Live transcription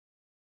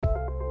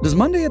Does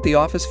Monday at the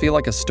office feel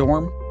like a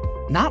storm?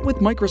 Not with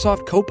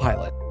Microsoft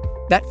Copilot.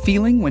 That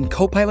feeling when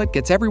Copilot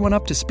gets everyone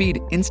up to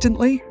speed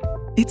instantly?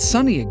 It's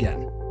sunny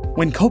again.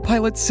 When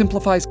Copilot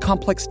simplifies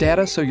complex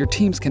data so your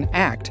teams can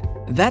act,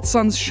 that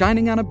sun's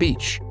shining on a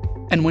beach.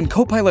 And when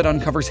Copilot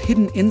uncovers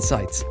hidden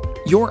insights,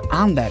 you're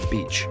on that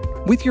beach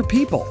with your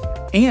people,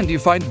 and you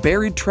find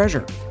buried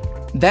treasure.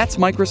 That's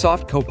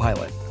Microsoft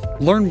Copilot.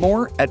 Learn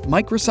more at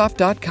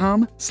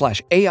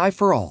Microsoft.com/AI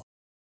for all.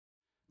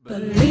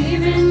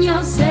 Believe in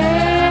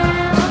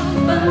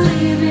yourself,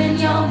 believe in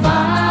your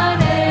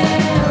body.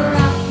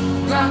 Rock,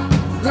 rock,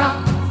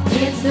 rock.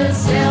 It's the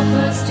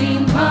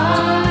self-esteem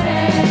party.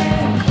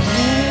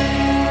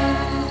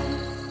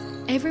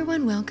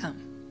 Everyone,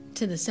 welcome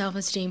to the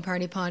Self-Esteem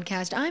Party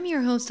podcast. I'm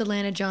your host,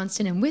 Alana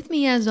Johnston, and with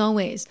me, as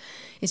always,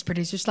 is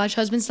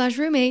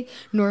producer/husband/roommate,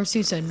 Norm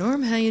Sousa.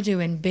 Norm, how you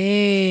doing?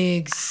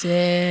 Big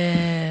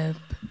sip.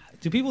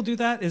 Do people do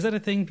that? Is that a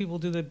thing? People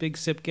do the big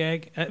sip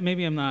gag?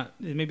 Maybe I'm not.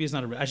 Maybe it's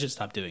not. I should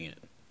stop doing it.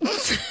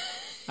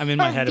 I'm in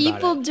my head about it.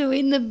 People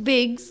doing the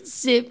big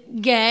sip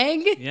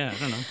gag? Yeah, I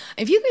don't know.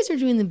 If you guys are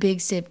doing the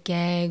big sip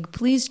gag,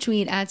 please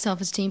tweet at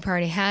Self-Esteem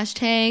Party,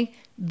 hashtag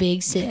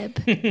big sip.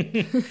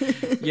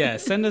 Yeah,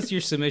 send us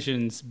your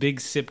submissions. Big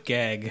sip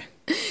gag.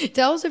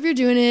 Tell us if you're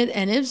doing it,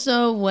 and if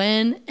so,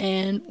 when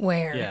and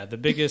where. Yeah, the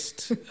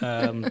biggest,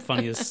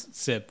 funniest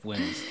sip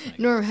wins. Like,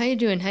 Norm, how you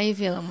doing? How you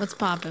feeling? What's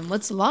popping?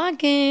 What's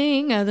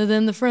locking other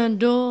than the front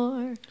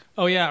door?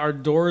 oh yeah, our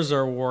doors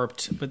are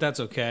warped, but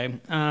that's okay.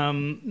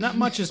 Not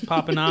much is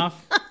popping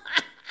off.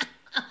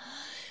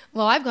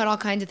 Well, I've got all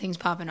kinds of things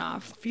popping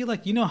off. I feel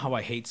like you know how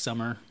I hate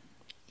summer.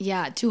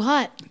 Yeah, too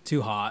hot.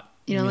 Too hot.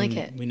 You don't like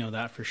it. We know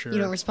that for sure. You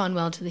don't respond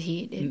well to the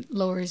heat. It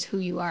lowers who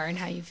you are and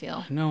how you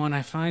feel. No, and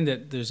I find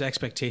that there's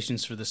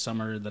expectations for the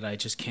summer that I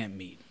just can't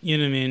meet. You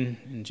know what I mean?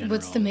 In general.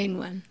 What's the main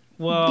one?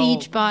 Well,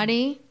 Beach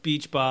body.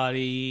 Beach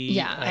body.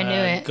 Yeah, I knew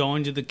it.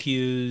 Going to the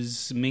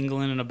queues,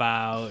 mingling and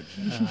about,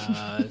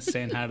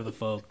 saying hi to the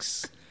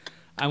folks.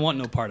 I want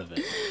no part of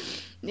it.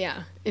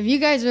 Yeah. If you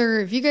guys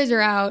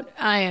are out,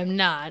 I am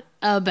not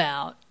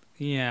about.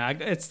 Yeah,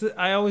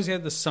 I always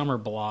had the summer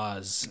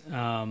blahs,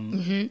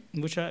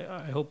 which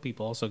I hope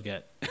people also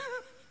get.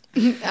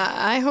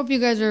 I hope you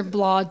guys are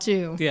blah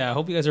too. Yeah, I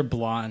hope you guys are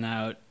blahing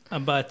out.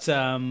 But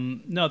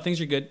no,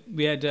 things are good.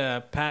 We had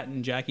Pat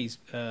and Jackie's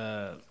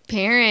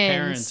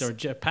parents, or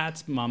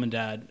Pat's mom and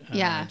dad,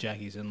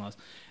 Jackie's in-laws.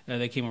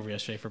 They came over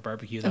yesterday for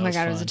barbecue. That Oh my was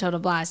God, fun. it was a total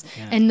blast.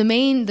 Yeah. And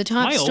the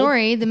top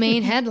story, the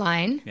main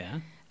headline. Yeah.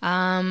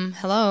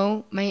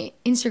 Hello, my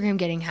Instagram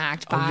getting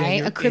hacked by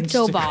your a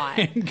crypto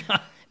Instagram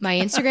bot. My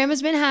Instagram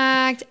has been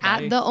hacked.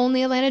 At the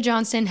only Alana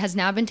Johnston has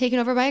now been taken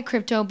over by a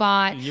crypto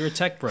bot. You're a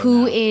tech bro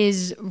who now.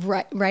 is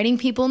writing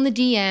people in the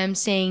DM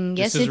saying,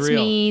 yes, This is it's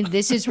real. me.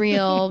 This is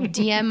real.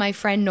 DM my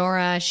friend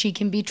Nora. She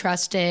can be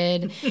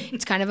trusted.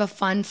 It's kind of a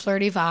fun,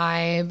 flirty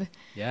vibe.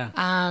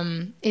 Yeah.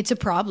 It's a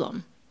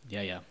problem.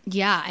 Yeah.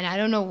 Yeah, and I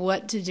don't know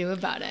what to do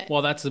about it.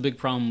 Well, that's the big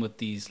problem with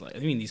these.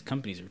 These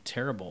companies are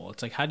terrible.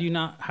 It's like, how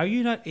are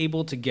you not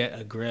able to get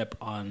a grip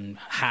on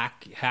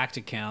hacked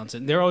accounts?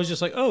 And they're always just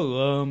like,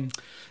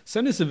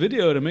 send us a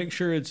video to make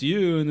sure it's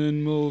you, and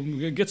then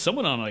we'll get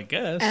someone on, I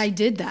guess. And I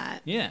did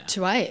that. Yeah.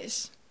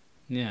 Twice.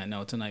 Yeah,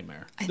 no, it's a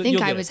nightmare. I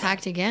think I was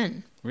hacked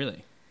again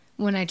Really?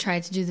 when I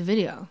tried to do the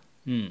video.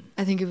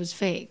 I think it was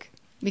fake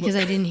because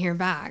I didn't hear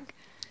back.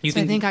 I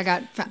think I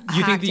got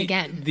hacked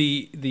again.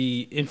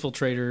 The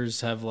infiltrators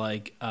have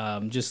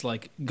just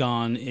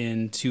gone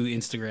into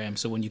Instagram.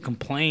 So when you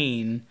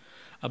complain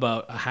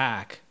about a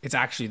hack, it's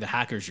actually the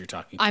hackers you're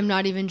talking to. I'm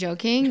not even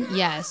joking.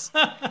 Yes.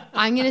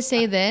 I'm going to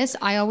say this.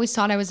 I always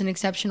thought I was an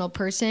exceptional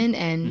person,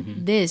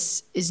 and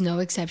this is no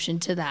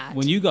exception to that.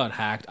 When you got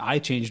hacked, I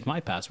changed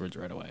my passwords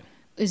right away.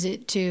 Is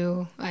it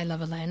to I love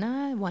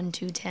Alana 1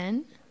 2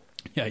 10?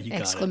 Yeah, you got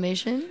it.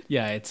 Exclamation.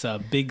 Yeah, it's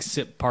a big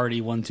sip party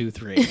 1 2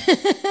 3.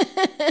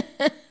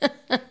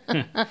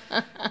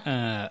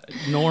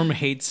 Norm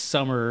hates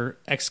summer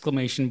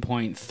exclamation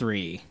point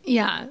 3.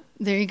 Yeah,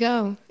 there you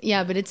go.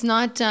 Yeah, but it's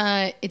not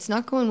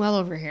going well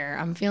over here.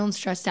 I'm feeling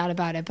stressed out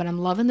about it, but I'm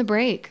loving the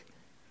break.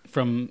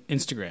 From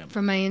Instagram.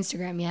 From my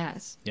Instagram,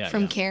 yes. Yeah,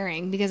 From yeah.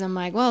 caring, because I'm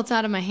like, well, it's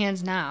out of my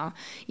hands now.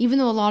 Even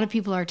though a lot of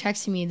people are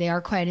texting me, they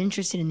are quite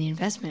interested in the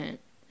investment.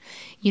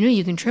 You know,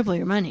 you can triple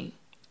your money.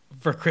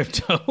 For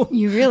crypto.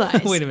 You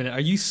realize. Wait a minute.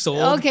 Are you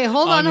sold? Okay,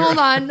 hold on.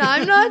 I'm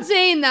not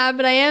saying that,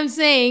 but I am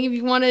saying if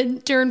you want to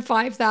turn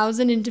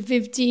 5,000 into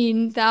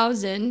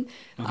 15,000,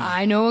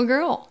 I know a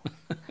girl.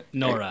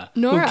 Nora.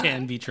 Nora. Who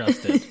can be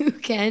trusted. Who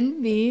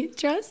can be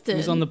trusted.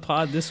 Who's on the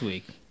pod this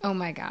week? Oh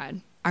my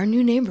God. Our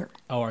new neighbor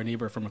Oh, our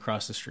neighbor from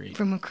across the street.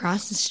 from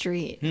across the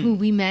street who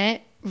we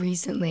met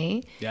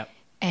recently. Yep.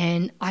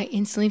 And I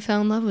instantly fell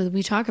in love with it.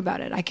 We talk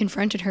about it. I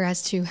confronted her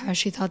as to how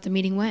she thought the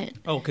meeting went.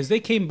 Oh, because they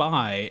came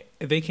by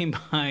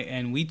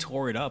and we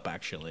tore it up,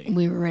 actually.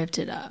 We ripped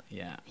it up.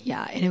 Yeah.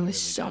 Yeah, and it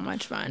was so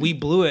much fun. We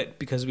blew it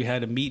because we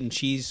had a meat and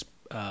cheese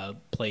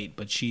plate,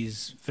 but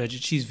she's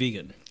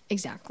vegan.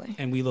 Exactly.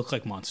 And we look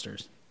like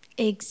monsters.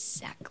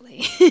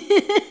 Exactly.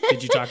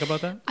 Did you talk about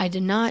that? I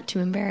did not, too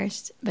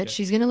embarrassed. But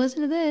she's going to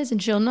listen to this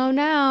and she'll know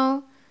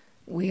now.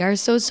 We are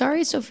so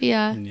sorry,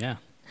 Sophia. Yeah.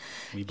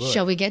 We blew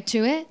Shall it. we get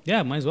to it?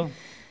 Yeah, might as well.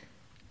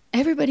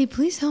 Everybody,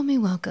 please help me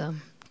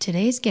welcome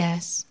today's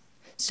guest,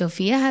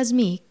 Sophia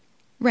Hasmi,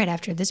 right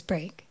after this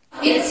break.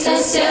 It's a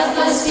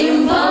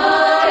self-esteem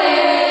party.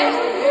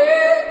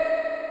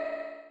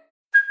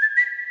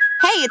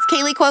 Hey, it's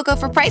Kaylee Cuoco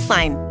for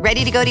Priceline.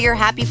 Ready to go to your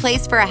happy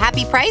place for a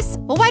happy price?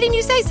 Well, why didn't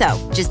you say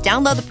so? Just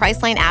download the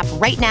Priceline app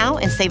right now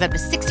and save up to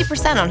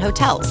 60% on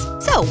hotels.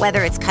 So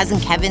whether it's Cousin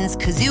Kevin's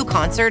Kazoo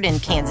Concert in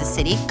Kansas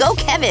City, go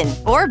Kevin,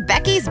 or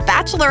Becky's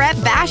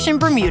Bachelorette Bash in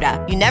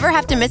Bermuda, you never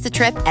have to miss a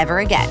trip ever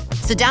again.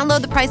 So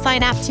download the Priceline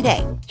app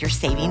today. Your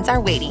savings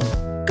are waiting.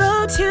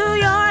 Go to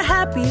your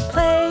happy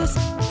place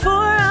for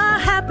a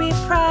happy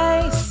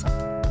price.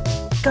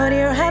 Go to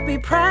your happy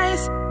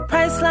price,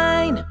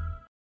 Priceline.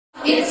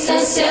 It's a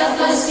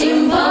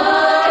self-esteem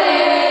party.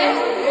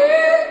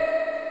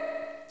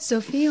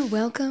 Sophia,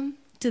 welcome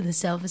to the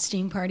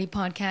Self-Esteem Party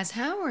podcast.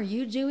 How are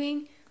you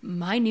doing,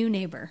 my new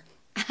neighbor?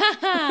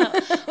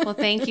 Well,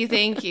 thank you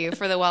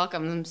for the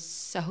welcome. I'm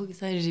so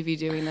excited to be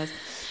doing this.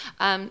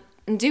 I'm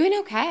doing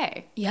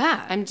okay.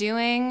 Yeah. I'm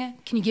doing.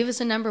 Can you give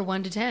us a number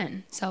 1 to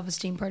 10,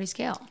 Self-Esteem Party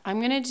scale?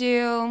 I'm gonna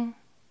do.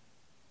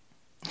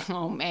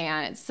 Oh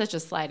man, it's such a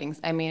sliding.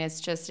 I mean, it's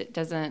just it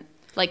doesn't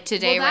like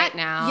today right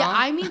now. Yeah,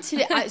 I mean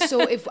today.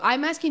 So if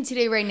I'm asking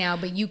today right now,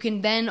 but you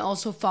can then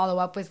also follow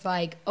up with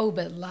like, oh,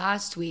 but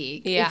last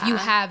week. Yeah. If you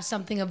have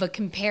something of a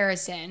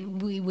comparison,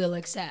 we will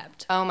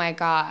accept. Oh my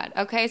god.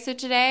 Okay, so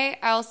today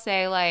I'll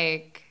say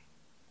like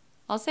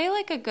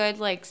a good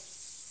like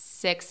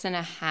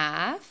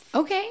 6.5.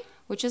 Okay.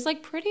 Which is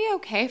like pretty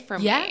okay for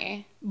Yeah.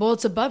 me. Well,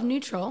 it's above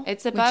neutral.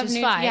 It's above which is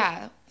neutral. 5.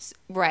 Yeah.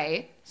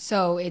 Right.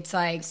 So it's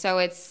like So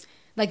it's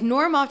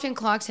Norm often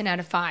clocks in out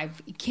of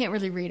 5. You can't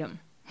really read them.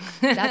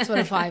 That's what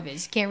a 5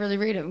 is. You can't really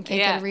read them. Can't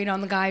Yeah. get a read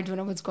on the guide to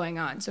know what's going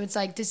on. So it's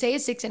like to say a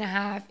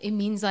 6.5, it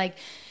means like,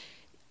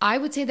 I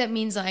would say that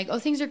means like, oh,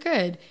 things are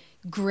good.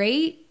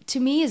 Great to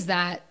me is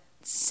that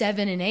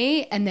 7 and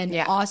 8, and then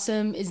Yeah.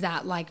 awesome is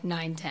that like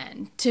 9,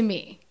 10 to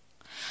me.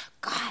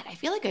 God, I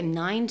feel like a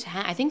 9,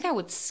 10. I think that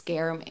would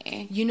scare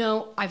me. You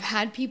know, I've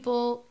had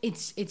people,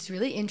 it's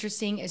really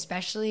interesting,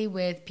 especially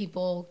with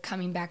people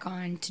coming back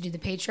on to do the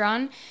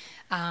Patreon,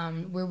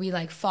 where we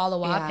like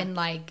follow up Yeah. and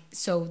like,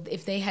 so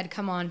if they had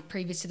come on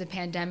previous to the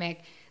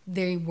pandemic,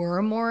 they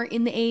were more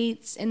in the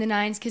 8s and the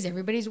 9s because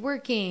everybody's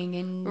working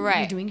and you're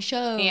Right. doing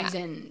shows Yeah.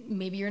 and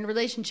maybe you're in a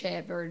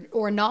relationship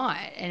or not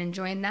and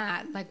enjoying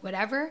that, like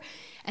whatever.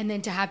 And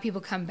then to have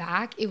people come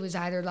back, it was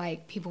either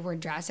like people were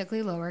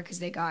drastically lower because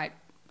they got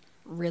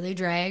really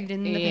dragged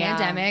in the Yeah.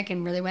 pandemic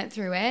and really went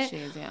through it.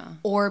 Jeez, yeah.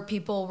 Or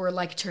people were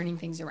like turning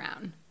things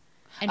around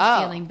and Oh.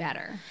 feeling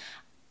better.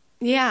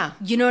 Yeah.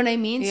 You know what I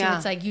mean? So Yeah.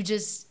 it's like you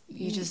just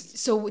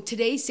so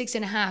today's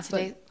 6.5,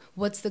 Today- but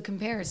what's the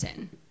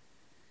comparison?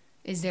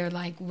 Is there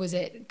like, was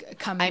it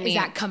coming, I mean, is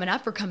that coming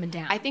up or coming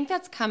down? I think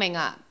that's coming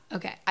up.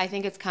 Okay. I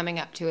think it's coming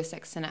up to a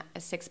 6.5.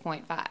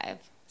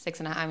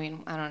 6.5. I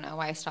mean, I don't know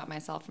why I stopped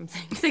myself from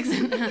saying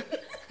 6.5.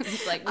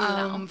 It's like,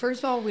 no. First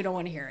of all, we don't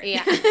want to hear it.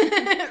 Yeah.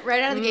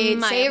 Right out of the gate,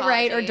 My say it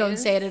right or don't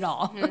apologies. say it at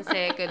all. I'm going to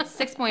say a good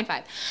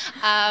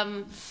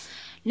 6.5.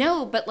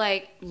 No, but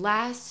like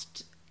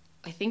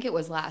I think it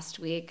was last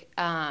week,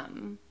 I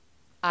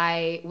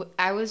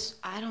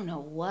don't know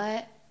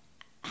what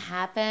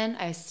happened.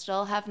 I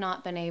still have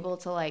not been able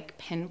to like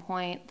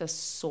pinpoint the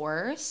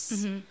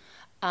source.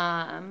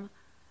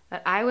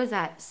 But I was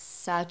at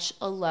such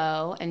a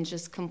low and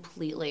just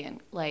completely, and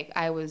like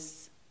I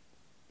was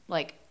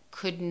like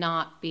could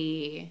not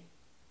be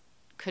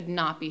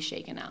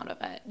shaken out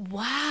of it.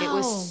 Wow. It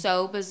was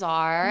so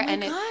bizarre. Oh my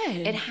and God.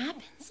 it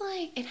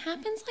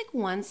happens like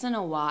once in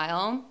a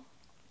while.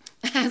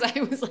 As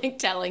I was like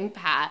telling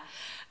Pat,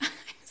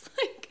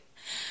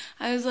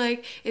 I was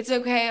like, it's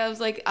okay. I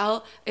was like,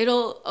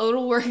 it'll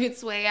work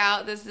its way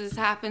out. This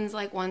happens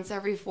like once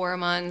every 4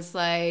 months.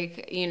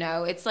 Like, you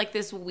know, it's like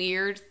this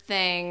weird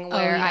thing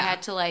where yeah. I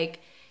had to like,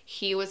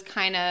 he was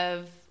kind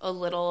of a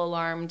little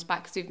alarmed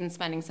because we've been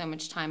spending so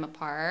much time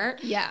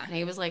apart. Yeah. And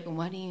he was like,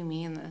 what do you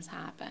mean this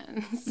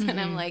happens? And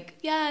I'm like,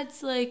 yeah,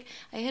 it's like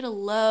I hit a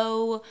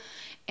low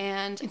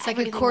and It's like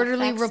a everything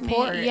quarterly affects me."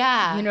 report.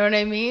 Yeah. You know what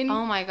I mean?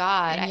 Oh my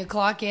God. And you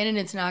clock in and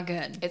it's not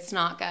good. It's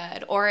not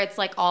good. Or it's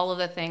like all of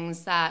the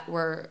things that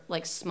were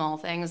like small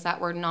things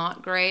that were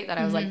not great that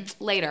I was like,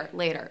 later.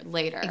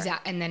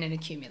 Exactly. And then it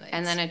accumulates.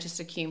 And then it just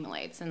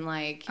accumulates and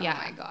like, yeah.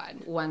 Oh my God.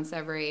 Once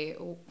every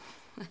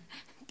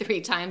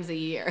 3 times a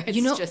year. It's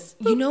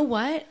you know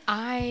what?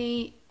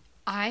 I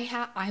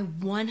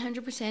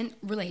 100%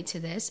 relate to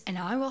this, and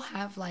I will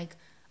have like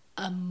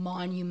a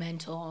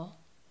monumental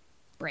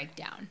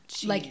breakdown.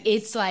 Like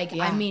it's like,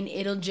 Yeah. I mean,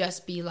 it'll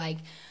just be like,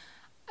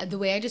 the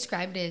way I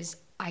described it is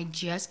I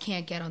just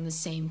can't get on the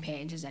same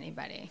page as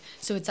anybody.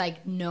 So it's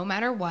like no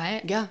matter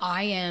what, Yeah.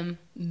 I am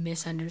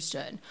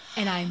misunderstood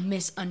and I'm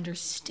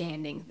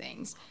misunderstanding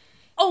things.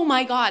 Oh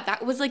my God,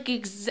 that was like,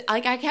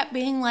 like I kept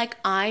being like,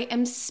 I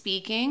am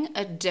speaking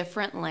a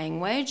different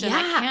language and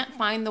I Yeah. can't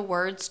find the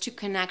words to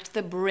connect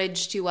the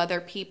bridge to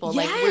other people.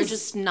 Like we're Yes.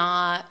 just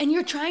not. And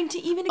you're trying to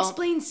even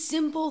explain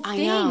simple I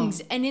know.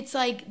 things. And it's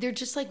like, they're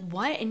just like,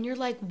 what? And you're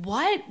like,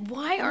 what?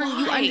 Why aren't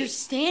you Why?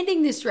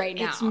 understanding this right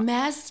now? It's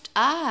messed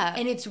up.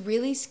 And it's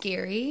really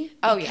scary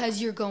Oh, yeah. because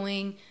you're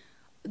going,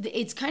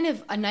 it's kind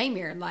of a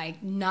nightmare,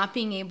 like not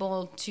being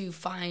able to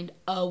find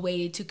a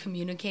way to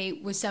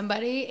communicate with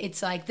somebody.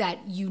 It's like that,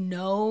 you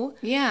know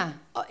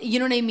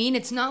what I mean?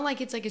 It's not like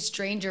it's like a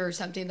stranger or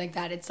something like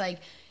that. It's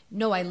like,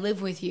 no, I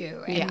live with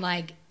you. And Yeah.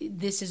 like,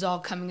 this is all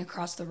coming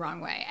across the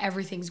wrong way.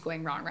 Everything's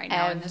going wrong right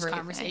now in this Everything.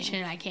 conversation.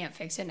 And I can't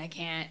fix it and I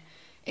can't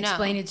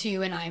explain it to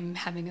you. And I'm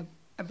having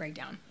a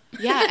breakdown.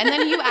 Yeah, and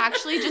then you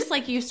actually just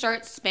like you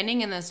start spinning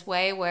in this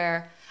way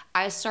where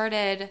I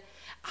started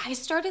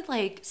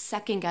like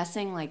second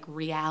guessing like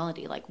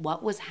reality, like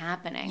what was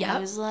happening. Yep. I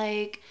was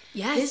like,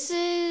 Yes. this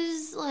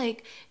is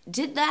like,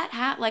 did that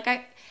happen? Like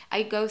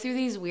I go through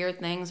these weird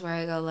things where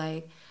I go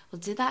like, well,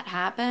 did that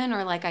happen?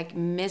 Or like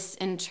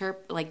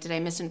did I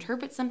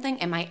misinterpret something?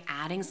 Am I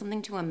adding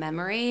something to a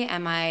memory?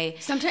 Am I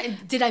Sometimes,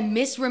 did I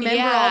misremember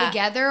Yeah,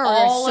 altogether or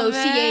all of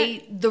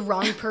associate the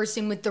wrong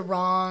person with the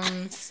wrong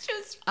it's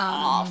just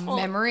awful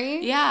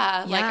memory?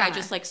 Yeah, like I Yeah.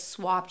 just like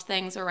swapped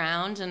things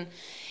around, and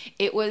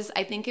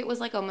I think it was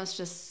like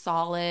almost a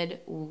solid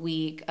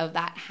week of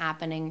that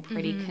happening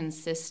pretty Mm-hmm.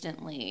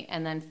 consistently,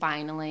 and then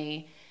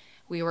finally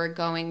we were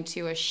going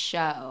to a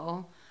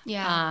show.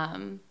 Yeah.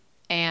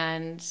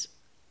 And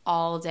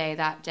all day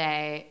that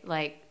day,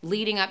 like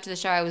leading up to the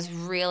show, I was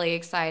really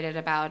excited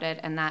about it,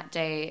 and that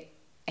day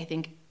I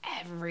think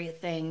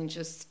everything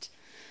just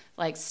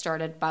like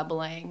started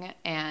bubbling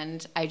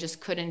and I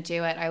just couldn't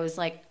do it. I was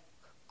like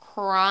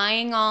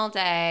crying all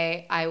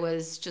day. I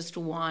was just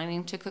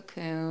wanting to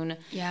cocoon.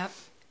 Yep.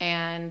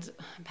 And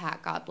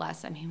Pat, God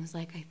bless him, he was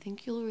like, I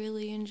think you'll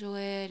really enjoy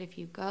it if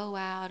you go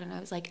out. And I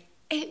was like,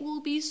 it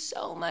will be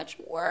so much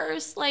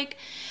worse. Like,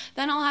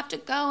 then I'll have to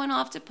go and I'll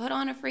have to put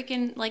on a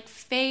freaking like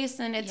face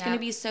and it's going to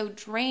be so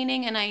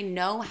draining. And I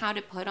know how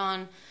to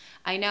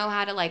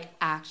like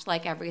act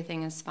like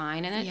everything is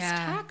fine. And it's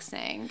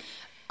taxing.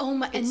 Oh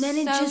my! And It's then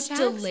it so just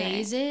taxing.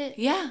 delays it.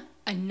 Yeah.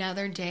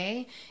 Another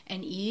day,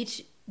 and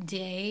each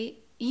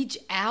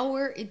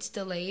hour it's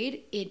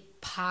delayed,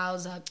 it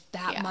piles up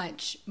that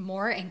much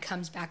more and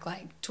comes back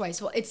like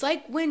twice. Well, it's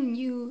like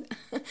when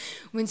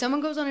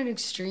someone goes on an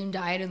extreme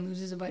diet and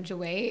loses a bunch of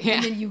weight,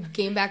 and then you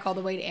gain back all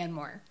the weight and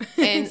more.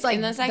 It's like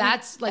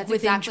that's with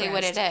exactly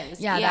what interest. it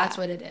is. Yeah, that's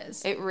what it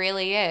is. It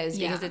really is,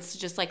 because Yeah. it's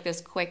just like this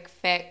quick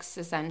fix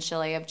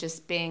essentially of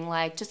just being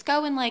like, just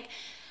go and like,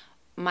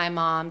 my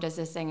mom does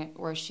this thing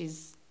where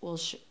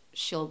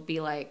she'll be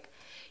like,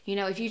 you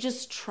know, if you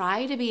just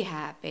try to be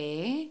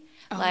happy,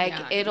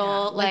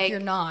 it'll like you're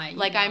not,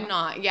 like know? I'm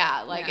not.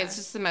 Yeah. Like it's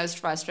just the most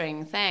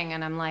frustrating thing.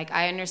 And I'm like,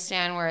 I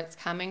understand where it's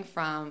coming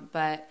from,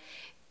 but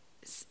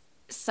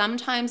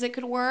sometimes it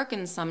could work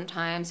and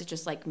sometimes it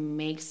just like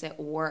makes it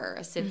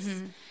worse. It's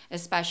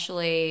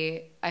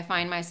especially, I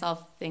find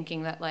myself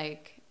thinking that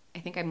like, I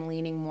think I'm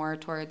leaning more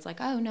towards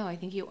like, oh no, I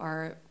think you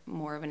are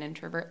more of an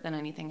introvert than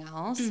anything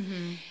else.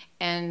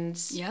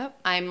 And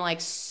I'm like,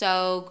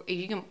 so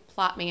you can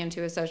plot me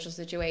into a social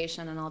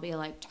situation and I'll be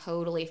like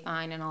totally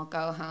fine, and I'll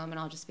go home and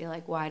I'll just be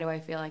like, why do I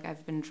feel like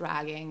I've been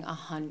dragging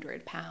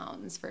 100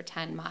 pounds for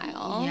 10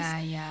 miles?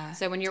 Yeah.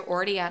 So when you're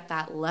already at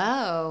that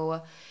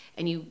low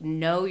and you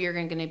know you're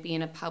going to be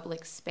in a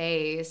public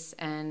space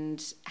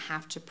and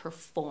have to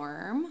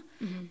perform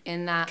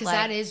in that, Because like,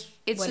 that is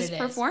it's what just it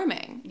is.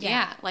 performing.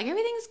 Yeah. Like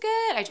everything's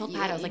good. I told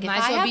Pat, I was like, you if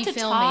might I as well have be to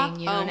filming, talk,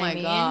 you know oh what my I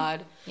mean?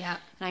 God. Yeah.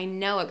 And I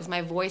know it because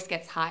my voice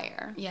gets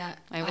higher. Yeah.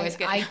 My voice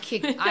I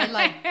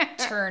like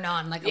turn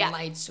on like Yeah. a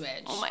light switch.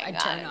 Oh my I God,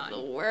 turn it's on.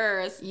 the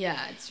worst. Yeah,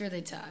 it's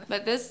really tough.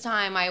 But this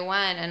time I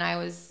went and I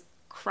was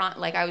crying,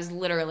 like I was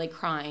literally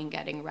crying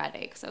getting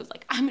ready, because I was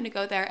like, I'm going to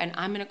go there and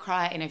I'm going to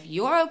cry, and if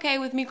you're okay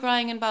with me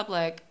crying in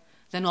public,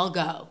 then I'll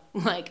go.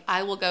 Like,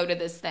 I will go to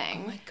this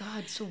thing. Oh my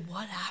God, so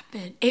what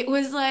happened? It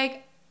was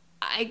like,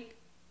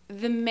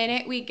 the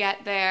minute we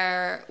get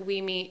there,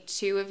 we meet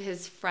two of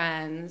his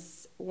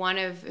friends, one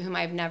of whom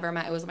I've never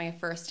met. It was my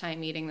first time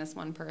meeting this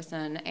one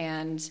person,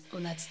 and Oh,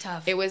 that's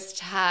tough. it was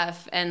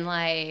tough. And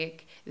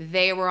like,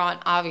 they were on,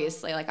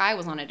 obviously, like I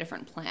was on a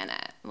different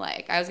planet.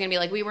 Like, I was gonna be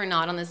like, we were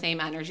not on the same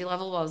energy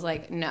level. But I was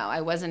like, no,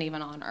 I wasn't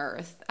even on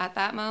Earth at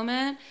that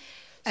moment.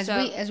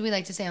 As we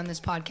like to say on this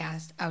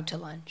podcast, out to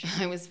lunch.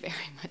 I was very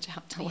much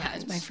out to lunch. Yeah,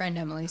 as my friend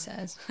Emily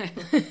says.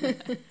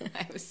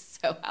 I was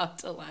so out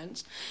to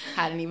lunch.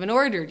 Hadn't even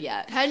ordered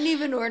yet. Hadn't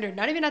even ordered,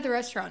 not even at the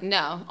restaurant.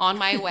 No, on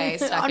my way,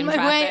 stuck On in my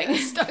traffic. way,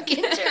 stuck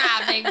in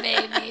traffic,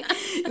 baby.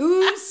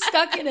 Ooh,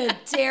 stuck in a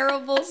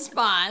terrible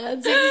spot.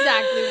 That's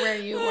exactly where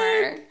you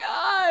were.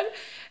 God.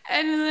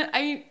 And then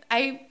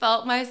I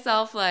felt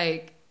myself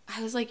like,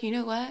 I was like, you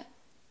know what?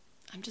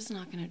 I'm just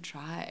not going to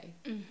try.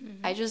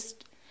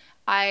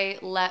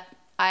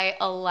 I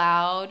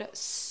allowed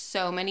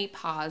so many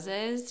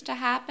pauses to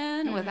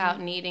happen without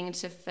needing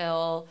to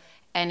fill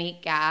any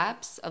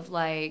gaps of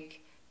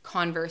like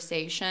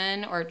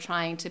conversation or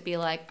trying to be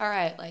like, all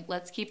right, like,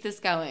 let's keep this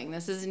going.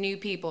 This is new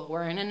people.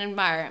 We're in an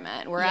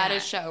environment. We're at a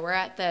show. We're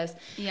at this.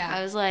 Yeah.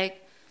 I was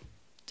like,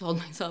 told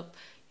myself,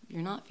 if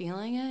you're not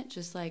feeling it,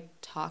 just like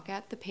talk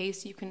at the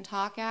pace you can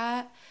talk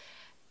at.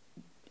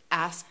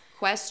 Ask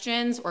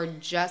questions, or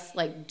just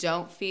like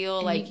don't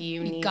feel like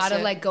you need gotta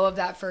to let go of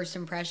that first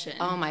impression.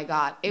 Oh my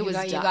God, you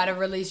gotta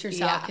release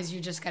yourself, Yeah. because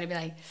you just gotta be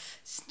like,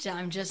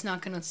 I'm just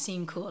not gonna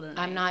seem cool tonight.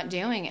 I'm not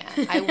doing it.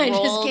 I I just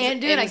rolled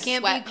can't do it. in I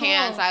can't be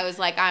sweatpants. cool. I was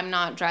like, I'm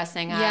not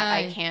dressing up. Yeah.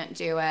 I can't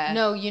do it.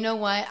 No, you know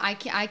what? I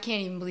can't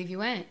even believe you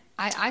went.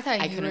 I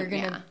thought you were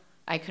gonna.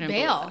 I couldn't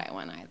bail. believe that I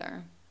went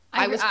either.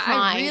 I I was I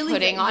crying, really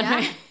putting on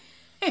my.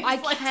 I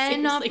was, like,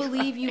 cannot seriously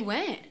believe crying. you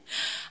went.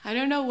 I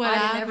don't know what I'd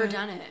happened. never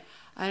done it.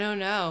 I don't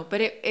know,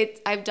 but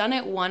I've done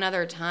it one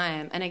other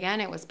time, and again,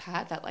 it was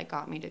Pat that like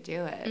got me to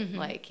do it. Mm-hmm.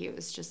 Like, he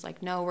was just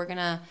like, no, we're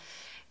gonna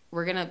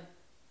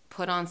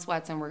put on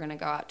sweats and we're gonna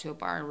go out to a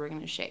bar and we're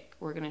gonna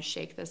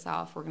shake this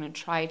off. We're gonna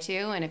try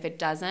to, and if it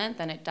doesn't,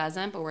 then it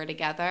doesn't. But we're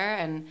together,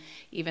 and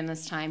even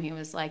this time, he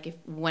was like, if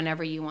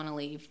whenever you want to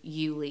leave,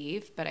 you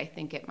leave. But I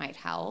think it might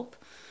help.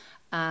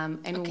 And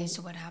Okay,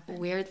 so what happened?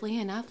 Weirdly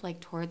enough, like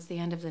towards the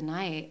end of the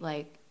night,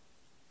 like,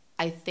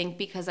 I think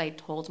because I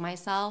told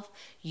myself,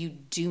 you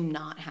do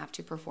not have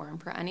to perform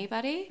for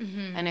anybody.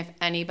 Mm-hmm. And if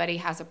anybody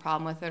has a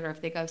problem with it, or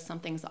if they go,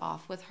 something's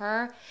off with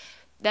her,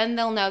 then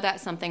they'll know that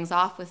something's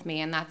off with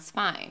me, and that's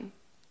fine.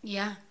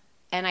 Yeah.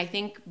 And I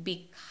think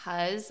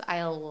because I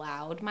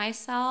allowed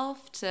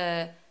myself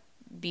to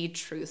be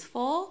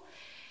truthful,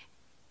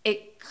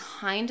 it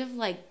kind of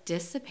like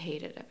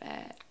dissipated a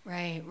bit.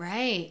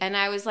 Right. And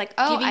I was like,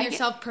 oh, Giving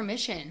yourself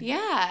permission.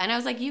 Yeah, and I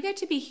was like, you get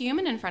to be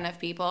human in front of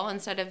people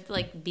instead of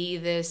like be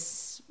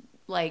this,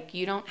 like,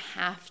 you don't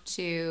have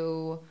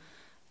to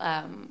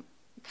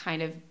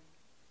kind of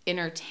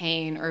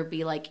entertain or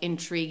be like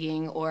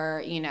intriguing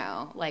or, you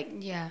know, like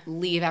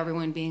leave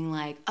everyone being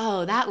like,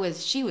 oh,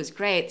 she was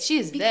great.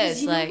 She's Because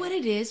this. you like, know what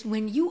it is?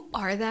 When you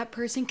are that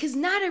person, because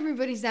not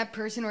everybody's that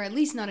person, or at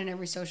least not in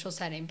every social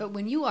setting, but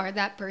when you are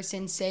that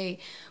person, say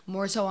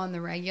more so on the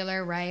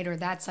regular, right? Or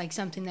that's like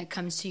something that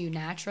comes to you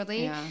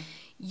naturally. Yeah.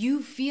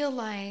 You feel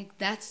like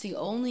that's the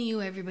only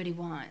you everybody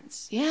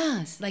wants.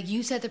 Yes. Like,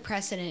 you set the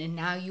precedent, and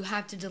now you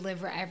have to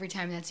deliver every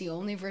time. That's the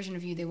only version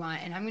of you they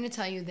want. And I'm going to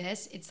tell you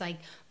this. It's like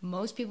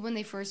most people, when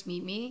they first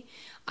meet me,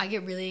 I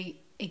get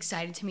really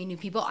excited to meet new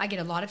people. I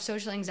get a lot of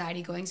social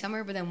anxiety going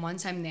somewhere, but then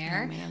once I'm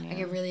there, I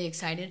get really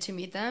excited to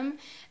meet them.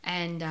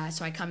 And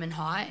so I come in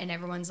hot, and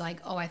everyone's like,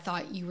 oh, I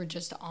thought you were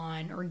just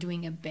on or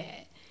doing a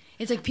bit.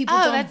 It's like people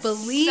don't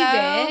believe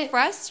it.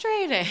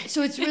 Frustrating.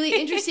 So it's really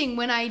interesting.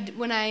 When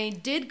I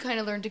did kind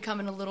of learn to come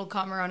in a little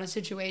calmer on a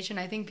situation,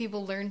 I think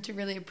people learned to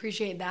really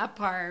appreciate that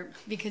part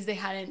because they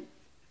hadn't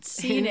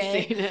seen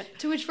it.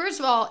 To which, first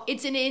of all,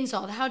 it's an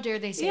insult. How dare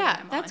they say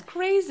that? That's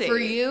crazy. For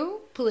you,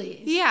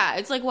 please. Yeah,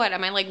 it's like, what?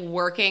 Am I like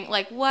working?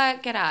 Like,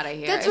 what? Get out of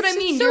here. That's what I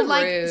mean. So You're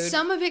like, rude.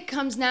 some of it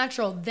comes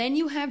natural. Then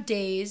you have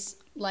days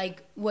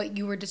like what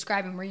you were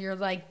describing where you're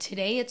like,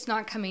 today it's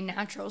not coming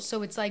natural.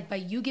 So it's like, by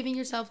you giving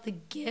yourself the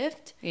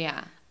gift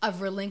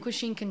of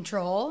relinquishing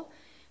control,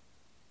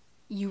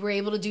 you were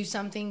able to do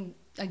something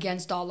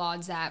against all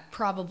odds that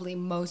probably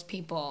most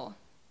people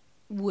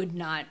would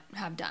not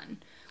have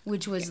done,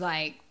 which was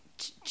like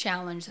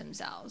challenge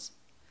themselves.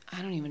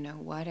 I don't even know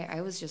what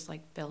I was just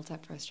like built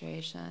up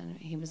frustration.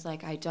 He was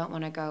like, I don't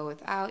want to go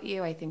without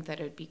you. I think that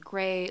it'd be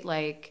great.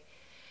 Like,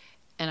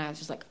 and I was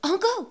just like, I'll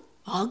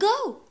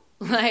go.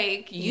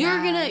 Like,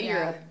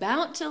 you're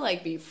about to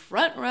like be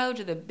front row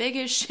to the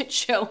biggest shit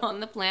show on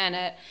the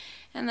planet.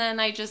 And then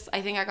I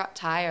think I got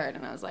tired,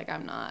 and I was like,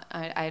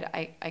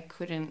 I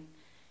couldn't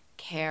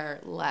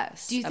care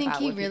less. Do you think about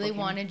he what people really can-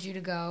 wanted you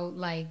to go,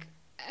 like,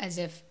 as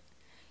if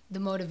the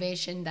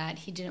motivation that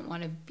he didn't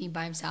want to be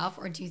by himself,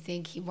 or do you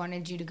think he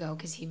wanted you to go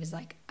because he was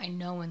like, I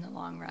know in the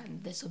long run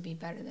this will be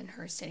better than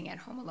her sitting at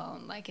home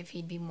alone, like if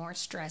he'd be more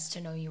stressed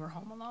to know you were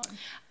home alone?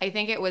 I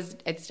think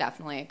it's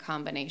definitely a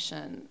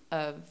combination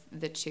of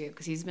the two,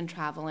 because he's been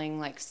traveling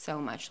like so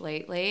much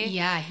lately.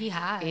 Yeah, he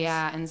has.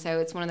 Yeah, and so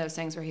it's one of those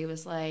things where he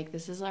was like,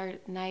 this is our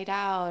night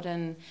out,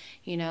 and,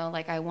 you know,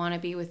 like, I want to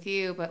be with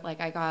you, but, like,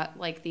 I got,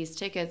 like, these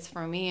tickets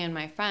for me and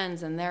my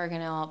friends, and they're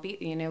going to all be,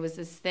 you know, it was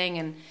this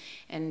thing,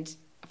 and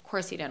of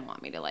course he didn't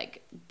want me to,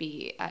 like,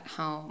 be at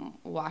home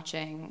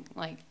watching,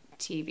 like,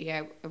 TV.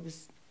 I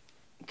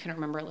couldn't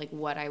remember, like,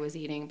 what I was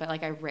eating, but,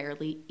 like, I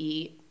rarely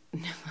eat.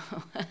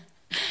 I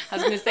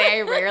was going to say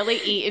I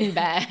rarely eat in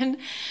bed.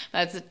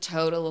 That's a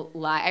total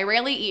lie. I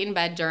rarely eat in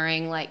bed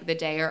during, like, the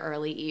day or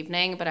early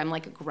evening, but I'm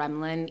like a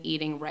gremlin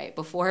eating right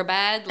before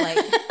bed. Like,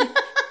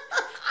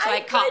 so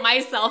I caught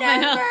myself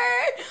in a...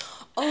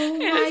 Oh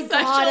my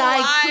God,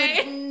 I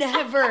could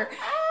never.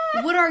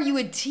 What are you,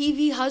 a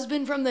TV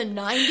husband from the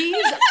 90s?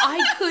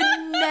 I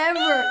could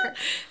never.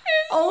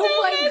 Oh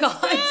my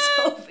God,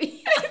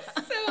 Sophia.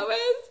 It's so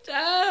messed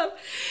up.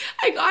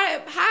 I got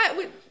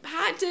it.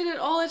 Pat did it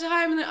all the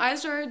time, and then I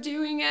started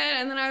doing it,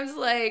 and then I was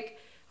like,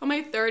 on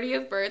my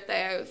 30th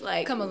birthday, I was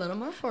like... Come a little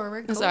more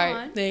forward. Go Sorry,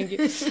 on. thank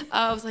you.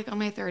 I was like, on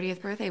my 30th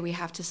birthday, we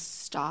have to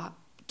stop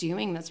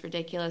doing this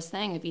ridiculous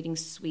thing of eating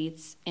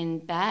sweets in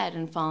bed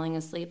and falling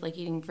asleep, like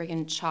eating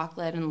freaking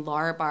chocolate and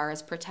Lar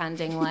bars,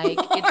 pretending like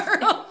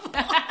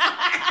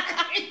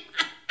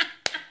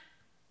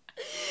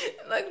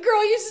Like,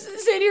 girl, you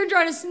sit here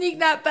trying to sneak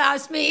that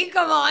past me.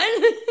 Come on.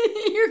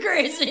 You're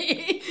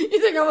crazy. You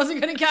think I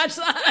wasn't going to catch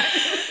that?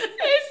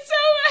 It's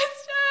so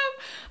messed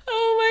up.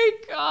 Oh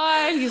my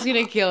God. He's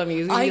going to kill me.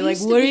 He's going to be like,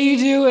 used to what are you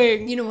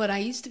doing? You know what I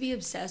used to be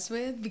obsessed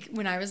with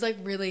when I was like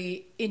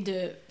really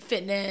into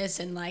fitness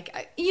and like,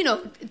 you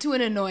know, to an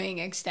annoying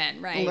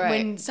extent, right? Right.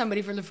 When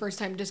somebody for the first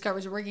time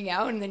discovers working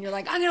out and then you're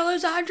like, I'm going to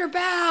lose 100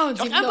 pounds.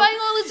 I'm even though- buying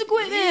all this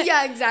equipment.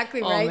 Yeah,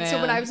 exactly, Oh, right? So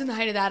when man. I was in the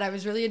height of that, I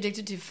was really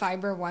addicted to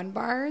Fiber One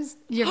bars.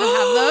 You ever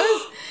have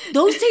those?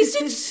 Those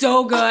tasted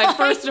so good,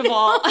 first of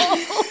all. I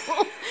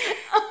know.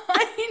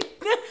 I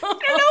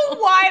don't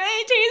know why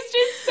they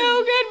tasted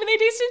so good, but they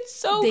tasted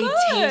so They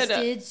good.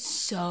 tasted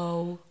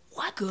so good.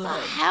 What the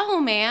hell,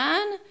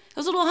 man?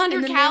 Those little 100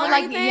 And then they were calorie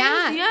like, things?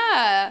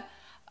 yeah.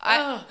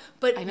 Yeah.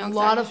 But I know a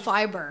lot exactly. of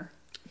fiber.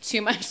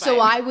 Too much So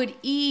fiber. I would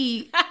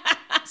eat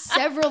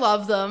several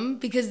of them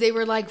because they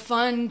were like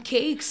fun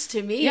cakes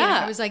to me. Yeah.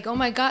 And I was like, oh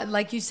my God,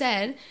 like you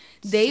said,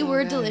 they So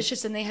were good.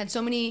 delicious and they had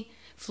so many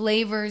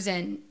flavors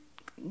and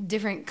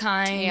different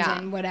kinds Yeah.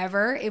 and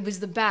whatever. It was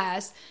the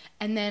best.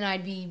 And then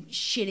I'd be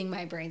shitting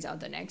my brains out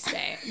the next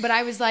day. But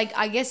I was like,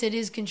 I guess it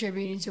is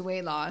contributing to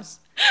weight loss.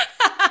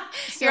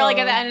 You're like,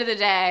 at the So- end of the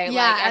day,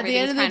 Yeah, like, at the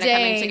end everything's of the kind of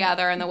coming day,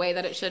 together in the way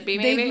that it should be,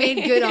 maybe. They've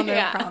made good on their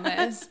Yeah.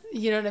 promise.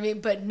 You know what I mean?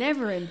 But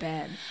never in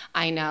bed.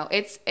 I know.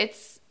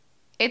 It's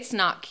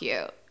not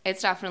cute.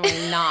 It's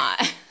definitely not.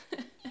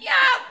 Yeah,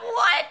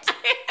 what?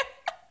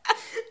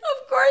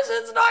 Of course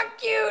it's not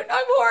cute.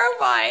 I'm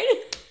horrified.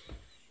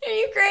 Are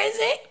you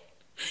crazy?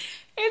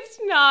 It's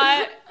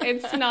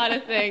not a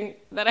thing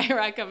that I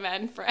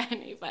recommend for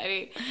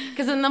anybody.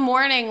 Because in the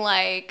morning,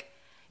 like,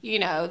 you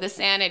know, the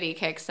sanity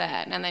kicks in,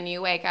 and then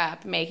you wake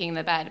up making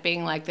the bed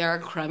being like, there are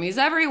crummies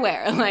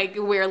everywhere. Like,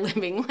 we're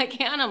living like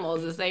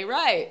animals, as they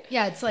write.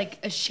 Yeah, it's like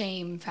a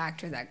shame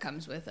factor that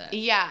comes with it.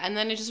 Yeah, and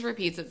then it just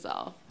repeats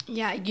itself.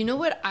 Yeah, you know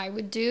what I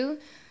would do?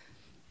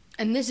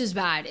 And this is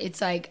bad. It's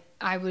like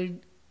I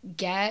would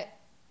get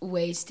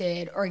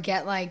wasted or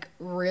get like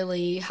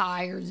really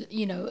high or,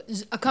 you know,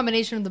 a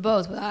combination of the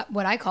both,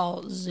 what I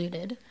call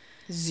zooted.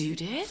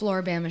 Zooted?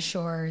 Floribama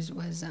Shores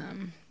was,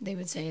 they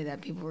would say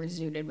that people were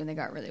zooted when they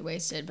got really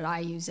wasted, but I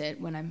use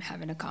it when I'm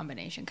having a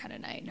combination kind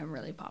of night and I'm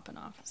really popping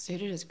off.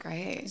 Zooted is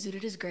great.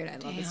 Zooted is great. I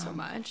love it so Damn.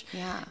 much.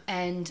 Yeah.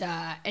 And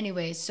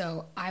anyway,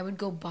 so I would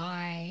go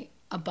buy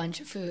a bunch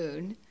of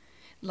food,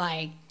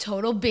 like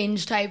total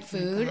binge type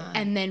food,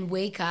 and then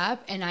wake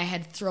up and I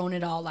had thrown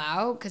it all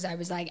out because I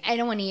was like, I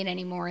don't want to eat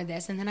any more of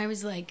this. And then I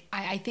was like,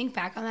 I think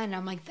back on that and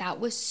I'm like, that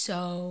was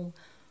so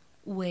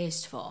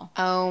wasteful.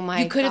 Oh my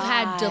God. You could have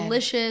had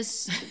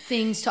delicious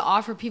things to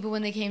offer people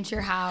when they came to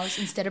your house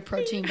instead of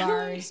protein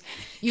bars.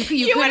 You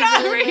could went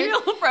have on regular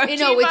protein You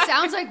know, it bars.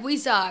 sounds like we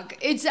suck.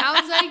 It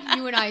sounds like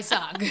you and I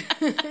suck.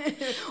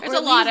 There's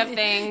a lot of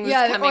things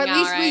coming or at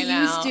least out we right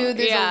now. used to.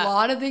 There's Yeah. a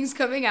lot of things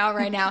coming out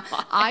right now.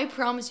 I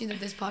promise you that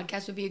this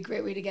podcast would be a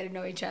great way to get to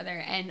know each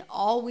other. And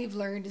all we've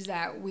learned is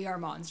that we are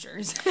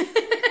monsters.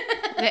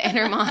 The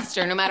inner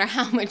monster, no matter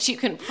how much you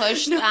can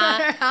push No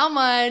matter that. how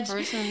much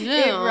person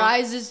it do.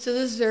 rises to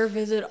the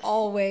surface, it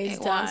always It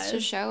does. wants to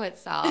show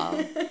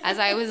itself. As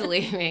I was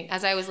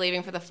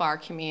leaving for the far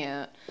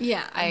commute.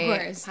 Yeah, of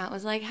course. Pat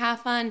was like, have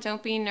fun,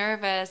 don't be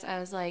nervous. I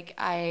was like,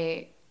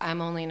 I'm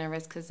only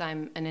nervous because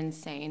I'm an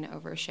insane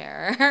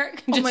oversharer.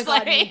 Oh my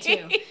God, me like,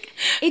 too.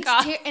 It's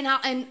God.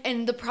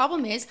 and the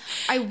problem is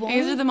I won't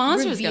These are the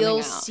monsters coming reveal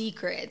out.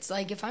 secrets.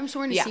 Like if I'm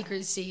sworn to Yeah.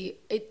 secrecy,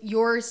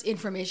 your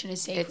information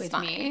is safe It's with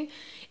fine. me.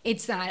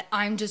 It's that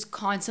I'm just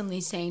constantly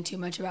saying too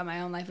much about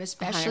my own life,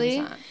 especially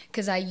 100%.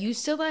 because I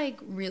used to like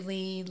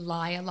really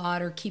lie a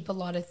lot or keep a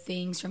lot of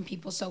things from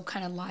people. So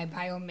kind of lie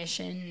by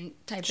omission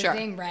type Sure. of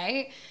thing,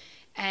 right?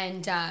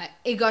 And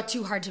it got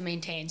too hard to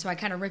maintain, so I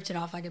kind of ripped it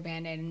off like a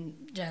band-aid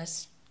and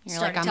just You're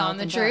started like, I'm telling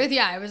the open truth. book.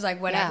 Yeah, I was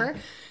like, whatever. Yeah.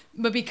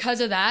 But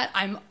because of that,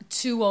 I'm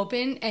too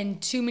open and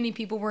too many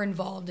people were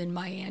involved in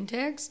my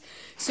antics.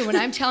 So when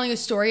I'm telling a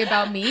story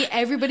about me,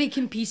 everybody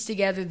can piece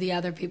together the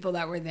other people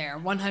that were there,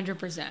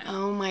 100%.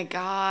 Oh my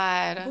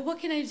God. But what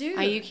can I do?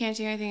 You can't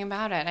do anything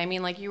about it. I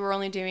mean, like, you were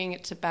only doing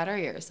it to better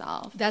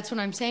yourself. That's what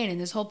I'm saying.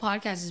 And this whole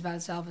podcast is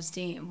about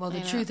self-esteem. Well,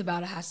 the truth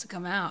about it has to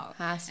come out.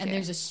 Has to. And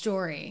there's a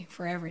story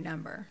for every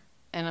number.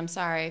 And I'm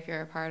sorry if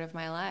you're a part of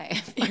my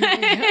life.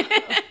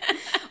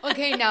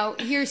 Okay, now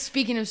here,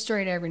 speaking of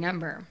story to every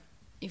number,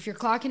 if you're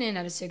clocking in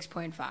at a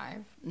 6.5,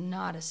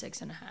 not a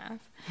 6.5,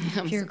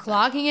 if you're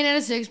clocking in at a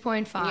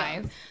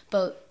 6.5,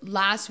 but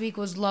last week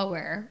was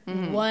lower,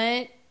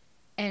 what,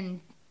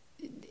 and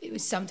it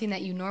was something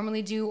that you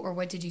normally do, or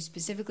what did you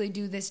specifically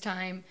do this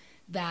time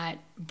that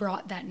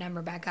brought that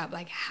number back up?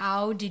 Like,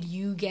 how did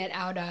you get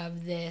out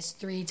of this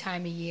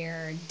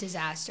 3-time-a-year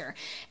disaster?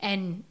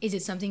 And is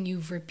it something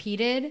you've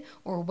repeated,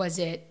 or was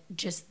it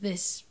just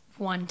this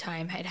one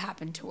time had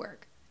happened to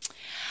work?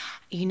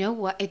 You know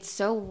what? It's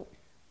so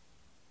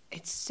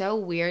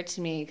weird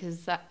to me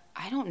because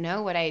I don't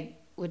know what I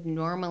would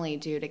normally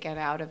do to get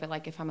out of it,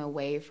 like if I'm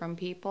away from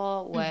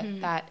people,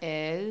 what that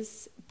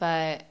is.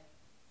 But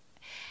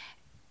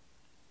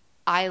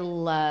I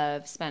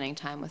love spending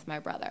time with my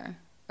brother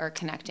or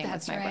connecting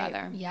with my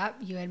brother. Yep,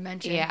 you had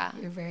mentioned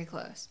you're very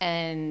close.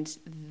 And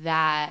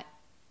that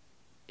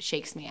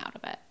shakes me out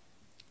of it.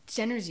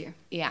 Centers you.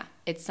 Yeah,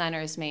 it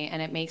centers me,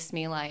 and it makes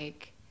me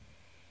like,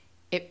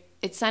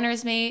 it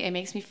centers me, it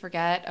makes me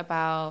forget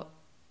about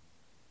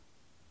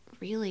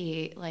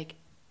really like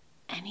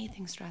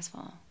anything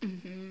stressful.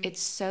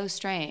 It's so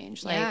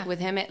strange. Like with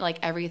him, it like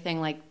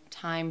everything, like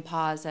time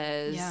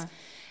pauses,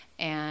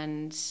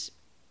 and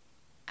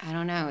I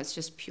don't know, it's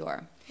just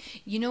pure.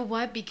 You know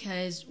what?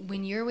 Because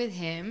when you're with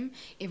him,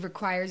 it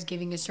requires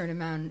giving a certain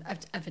amount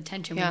of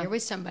attention when you're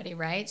with somebody,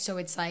 right? So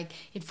it's like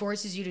it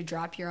forces you to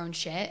drop your own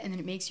shit, and then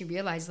it makes you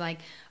realize like,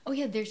 oh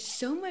yeah, there's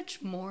so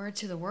much more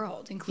to the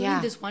world,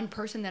 including this one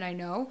person that I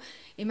know.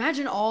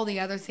 Imagine all the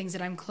other things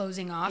that I'm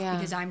closing off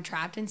because I'm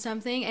trapped in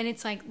something. And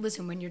it's like,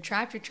 listen, when you're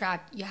trapped, you're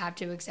trapped. You have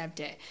to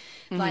accept it.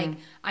 Like,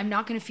 I'm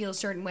not going to feel a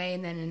certain way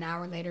and then an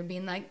hour later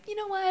being like, you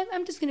know what?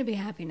 I'm just going to be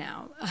happy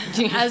now.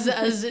 as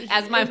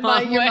my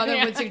mom your mother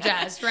would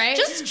suggest, right?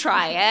 Just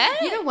try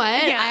it. You know what?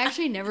 I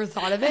actually never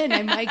thought of it, and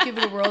I might give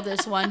it a whirl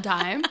this one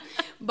time.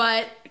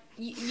 But,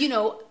 you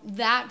know,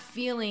 that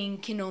feeling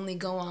can only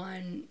go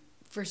on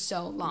for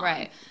so long.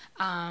 Right.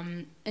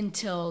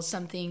 Until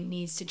something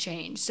needs to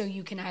change. So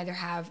you can either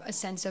have a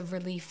sense of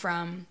relief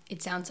from,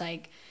 it sounds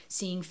like,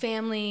 seeing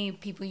family,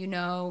 people you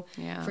know.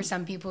 Yeah. For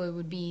some people, it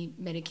would be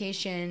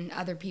medication.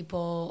 Other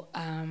people,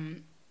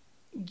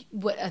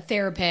 a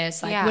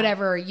therapist, like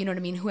whatever, you know what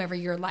I mean? Whoever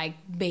your, like,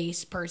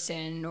 base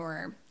person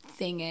or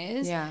thing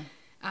is. Yeah.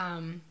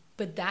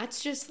 But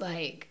that's just,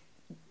 like,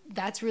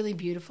 that's really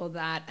beautiful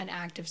that an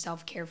act of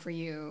self-care for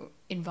you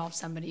involves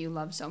somebody you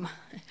love so much.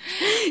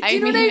 Do you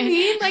know what I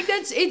mean? Like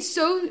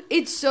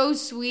it's so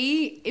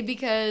sweet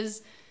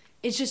because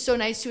it's just so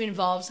nice to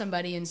involve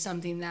somebody in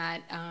something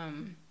that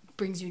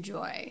brings you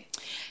joy.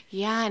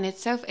 Yeah, and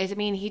it's I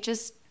mean, I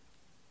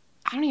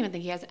don't even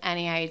think he has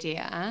any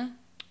idea.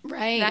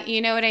 Right.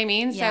 You know what I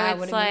mean? Yeah,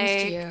 so it's what it means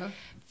like, to you.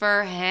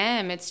 For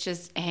him, it's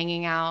just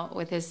hanging out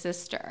with his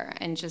sister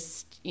and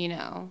just, you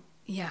know,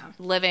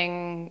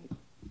 living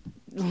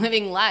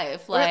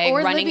life, like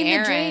or running living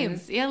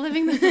errands. The dream. Yeah,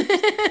 living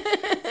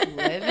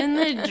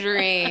the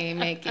dream,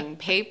 making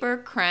paper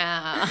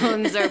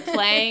crowns or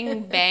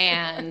playing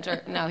band.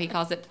 Or no, he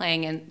calls it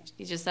playing, and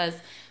he just says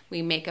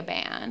we make a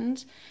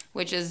band,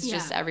 which is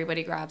just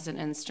everybody grabs an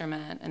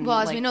instrument and as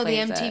like, we know,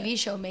 the plays MTV it.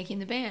 show Making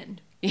the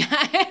Band.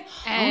 Yeah.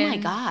 And, oh my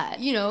God.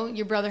 You know,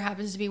 your brother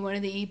happens to be one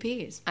of the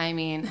EPs. I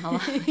mean, hello.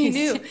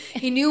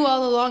 He knew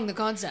all along the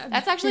concept.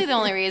 That's actually the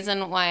only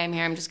reason why I'm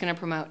here. I'm just going to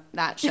promote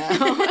that show.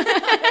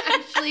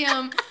 Actually,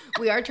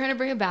 we are trying to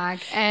bring it back.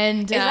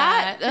 And is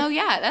that? Oh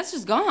yeah, that's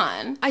just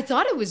gone. I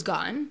thought it was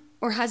gone.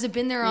 Or has it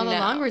been there all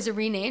along, or is it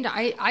renamed?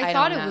 I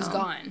thought it was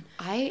gone.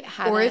 I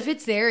haven't. Or if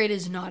it's there, it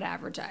is not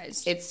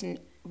advertised.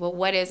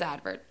 What is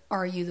advert?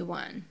 Are You the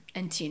One?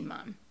 And Teen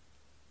Mom.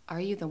 Are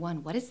You the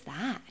One? What is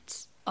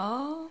that?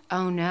 Oh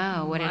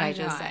no! What did I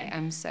just God. say?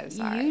 I'm so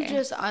sorry. You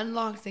just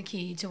unlocked the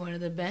key to one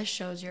of the best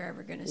shows you're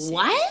ever going to see.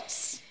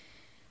 What?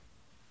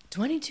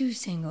 22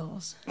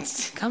 singles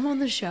come on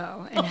the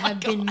show and have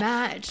been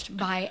matched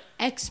by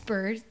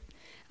expert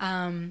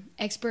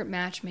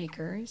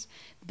matchmakers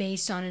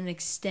based on an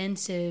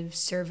extensive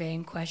survey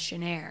and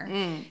questionnaire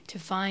to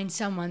find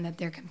someone that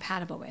they're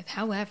compatible with.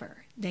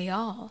 However, they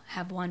all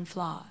have one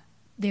flaw.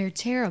 They're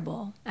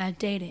terrible at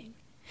dating.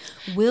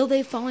 Will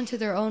they fall into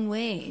their own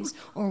ways,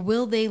 or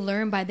will they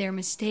learn by their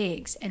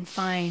mistakes and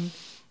find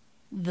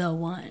the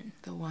one?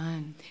 The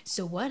one.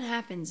 So what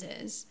happens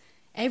is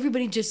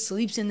everybody just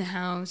sleeps in the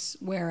house,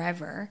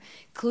 wherever.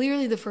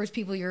 Clearly the first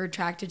people you're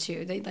attracted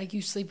to, they like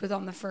you sleep with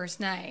on the first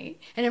night,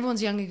 and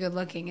everyone's young and good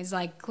looking, is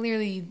like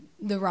clearly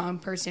the wrong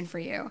person for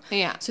you.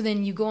 Yeah. So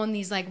then you go on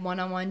these like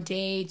one-on-one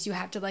dates, you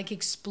have to like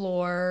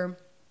explore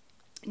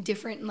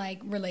different like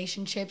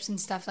relationships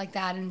and stuff like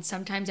that, and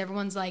sometimes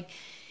everyone's like,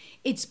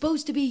 it's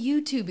supposed to be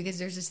you two, because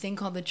there's this thing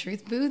called the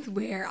Truth Booth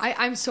where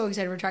I'm so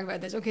excited we're talking about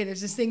this. Okay,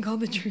 there's this thing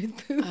called the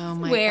Truth Booth. Oh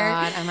my where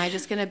God. Am I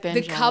just going to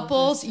binge the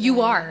couples,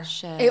 you are.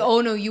 Shit.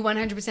 Oh no, you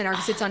 100% are,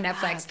 because it's on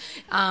Netflix.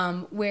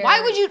 Where why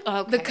would you?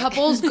 Okay. The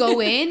couples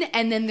go in,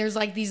 and then there's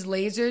like these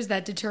lasers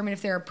that determine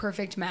if they're a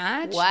perfect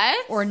match.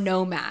 What? Or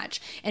no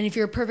match. And if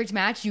you're a perfect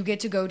match, you get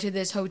to go to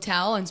this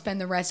hotel and spend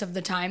the rest of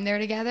the time there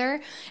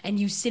together. And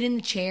you sit in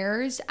the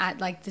chairs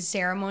at like the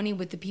ceremony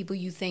with the people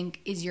you think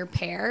is your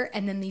pair.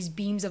 And then these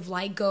beams of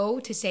light go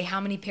to say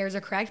how many pairs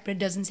are correct, but it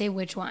doesn't say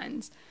which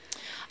ones.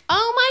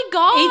 Oh my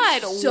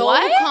God. It's so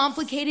what?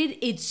 complicated.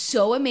 It's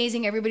so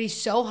amazing. Everybody's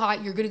so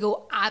hot. You're going to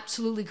go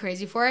absolutely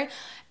crazy for it.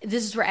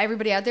 This is for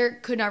everybody out there.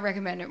 Could not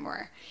recommend it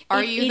more.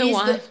 Are You the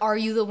One? Are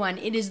You the One?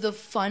 It is the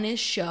funnest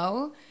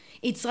show.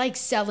 It's like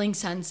Selling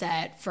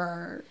Sunset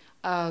for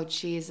Oh,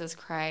 Jesus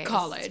Christ.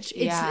 college.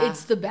 Yeah.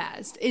 It's the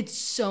best. It's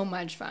so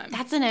much fun.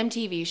 That's an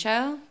MTV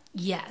show?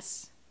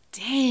 Yes.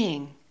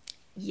 Dang.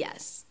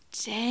 Yes.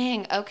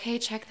 Dang. Okay,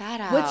 check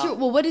that out.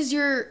 What is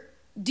your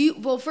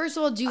First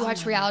of all, do you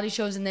watch reality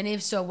shows? And then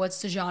if so,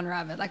 what's the genre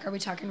of it? Like, are we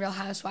talking Real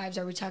Housewives?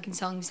 Are we talking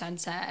Selling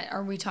Sunset?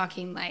 Are we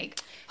talking like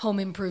home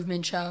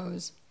improvement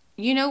shows?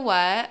 You know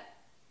what?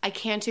 I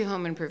can't do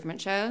home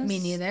improvement shows. Me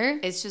neither.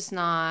 It's just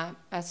not,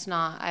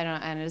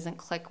 and it doesn't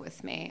click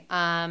with me.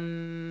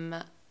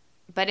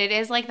 But it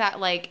is like that,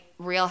 like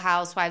Real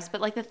Housewives.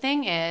 But like the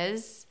thing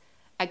is,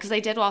 because I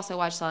did also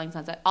watch Selling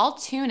Sunset, I'll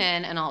tune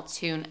in and I'll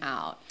tune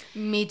out.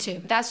 Me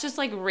too. That's just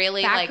like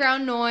really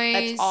background noise.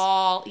 That's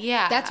all.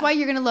 Yeah. That's why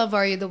you're gonna love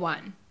Are You the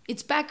One?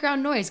 It's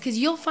background noise because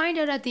you'll find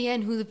out at the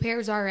end who the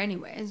pairs are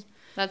anyways.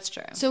 That's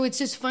true. So it's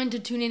just fun to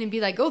tune in and be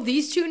like, oh,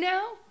 these two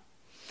now?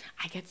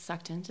 I get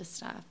sucked into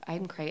stuff. I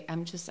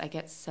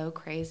get so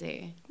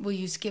crazy. Will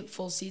you skip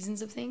full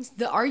seasons of things?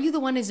 The Are You the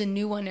One is a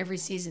new one every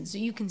season, so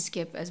you can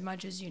skip as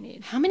much as you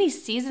need. How many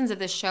seasons of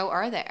this show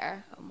are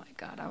there? Oh my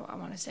God, I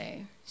want to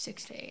say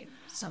 6 to 8,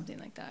 something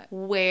like that.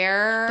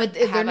 Where? But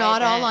they're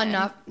not all on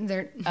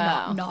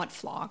not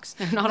flocks.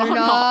 They're not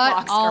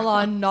all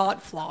on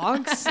not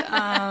flocks.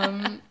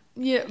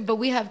 Yeah, but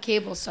we have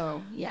cable,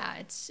 so yeah,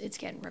 it's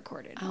getting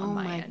recorded. Oh on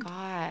my my end.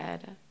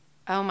 God.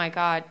 Oh my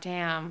God,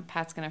 damn.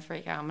 Pat's gonna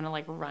freak out. I'm gonna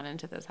like run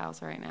into this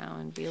house right now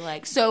and be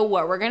like, so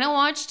what we're gonna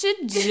watch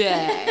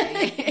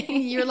today?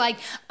 You're like,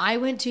 I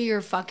went to your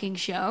fucking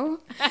show.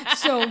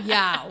 So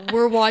yeah,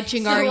 we're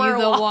watching Are You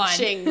the One?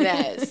 Watching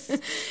this.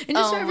 And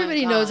just so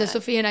everybody knows that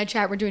Sophia and I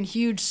chat, we're doing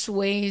huge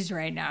sways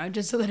right now,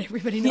 just so that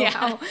everybody knows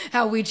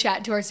how we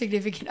chat to our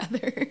significant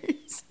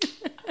others.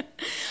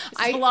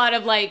 A lot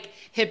of like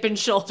hip and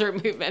shoulder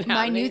movement My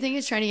happening. new thing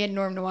is trying to get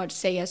Norm to watch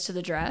Say Yes to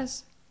the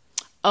Dress.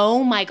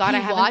 Oh my God, He I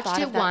haven't watched thought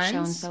it of that once. show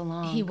in so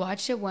long. He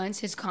watched it once.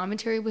 His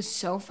commentary was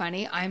so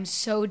funny. I'm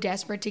so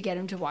desperate to get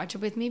him to watch it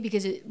with me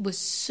because it was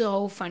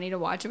so funny to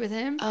watch it with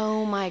him.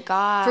 Oh my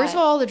God. First of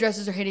all the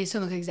dresses are hideous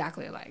and look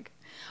exactly alike.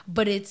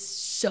 But it's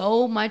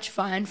so much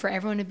fun for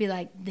everyone to be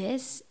like,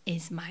 this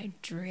is my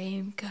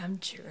dream come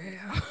true.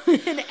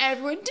 And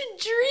everyone to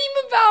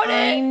dream about it.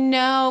 I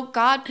know.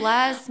 God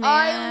bless, man.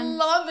 I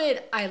love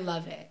it. I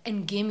love it.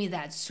 And give me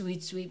that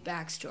sweet, sweet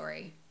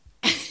backstory.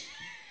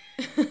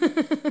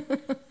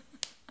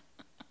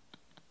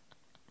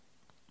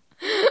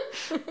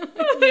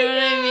 You know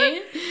what I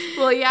mean?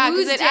 Well, yeah,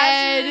 because Who's it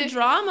adds to dead? the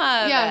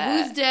drama.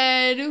 Yeah, who's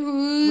dead?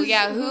 Who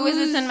is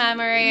this in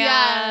memory?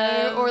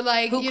 Yeah, or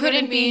like who you know what I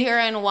couldn't be mean? here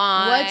and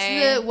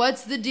why?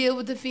 What's the deal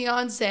with the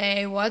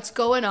fiance? What's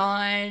going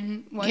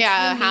on? What's the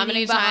how many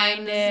meaning behind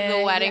times it?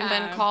 the wedding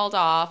Yeah. been called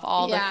off?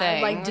 All the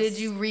things. Like, did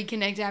you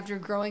reconnect after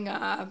growing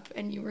up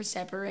and you were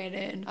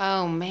separated?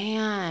 Oh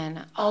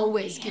man,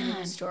 Always give me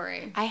the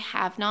story. I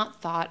have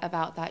not thought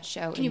about that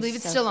show. Can you believe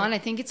it's still on? I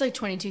think it's like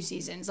 22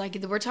 seasons. Like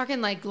we're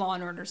talking like Law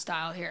and Order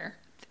style here.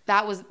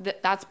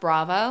 That's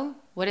Bravo.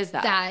 What is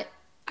that?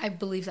 I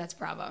believe that's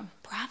Bravo.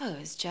 Bravo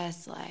is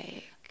just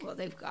like, Well,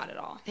 they've got it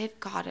all. they've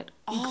got it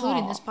all,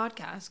 Including this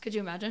podcast. Could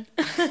you imagine?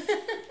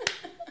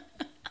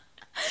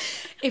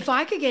 If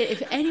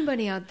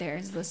anybody out there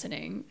is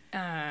listening,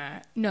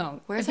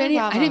 no. Where's I our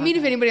Bravo didn't mean if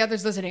out there? anybody out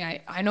there's listening.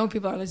 I know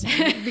people are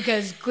listening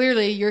because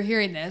clearly you're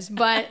hearing this.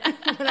 But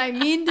what I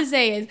mean to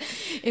say is,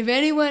 if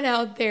anyone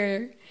out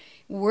there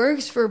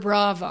works for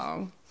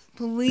Bravo,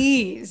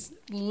 please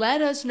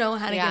let us know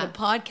how to get a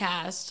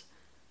podcast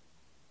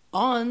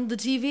on the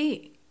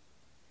TV.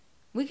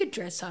 We could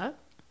dress up,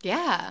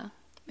 Yeah.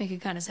 make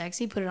it kind of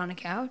sexy, put it on a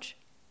couch.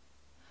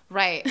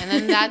 Right, and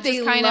then that They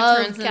just kind of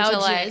love turns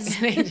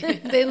couches. into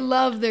like. They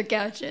love their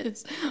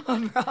couches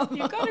on Bravo.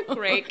 You've got a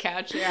great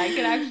couch here. I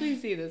could actually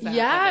see this happening.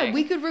 Yeah,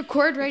 we could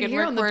record right could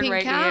here on the record pink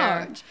right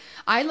couch.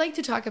 I like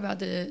to talk about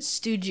the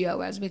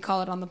studio, as we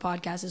call it on the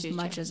podcast, as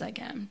much as I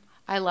can.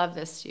 I love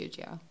this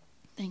studio.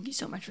 Thank you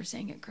so much for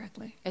saying it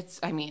correctly.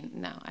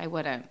 No, I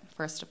wouldn't.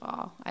 First of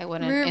all, I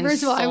wouldn't.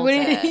 First of all, I insult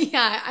wouldn't. it.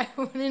 Yeah, I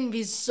wouldn't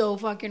be so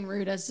fucking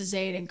rude as to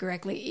say it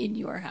incorrectly in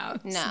your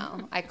house.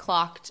 No, I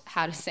clocked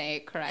how to say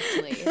it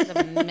correctly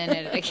the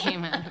minute it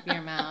came out of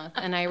your mouth,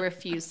 and I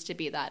refuse to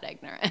be that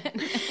ignorant.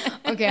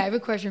 Okay, I have a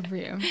question for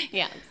you.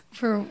 Yes.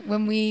 For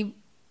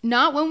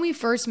not when we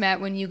first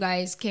met, when you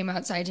guys came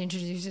outside to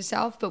introduce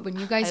yourself, but when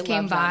you guys I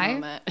came love that by.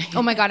 moment.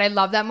 Oh my God, I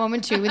love that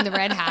moment too in the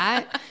red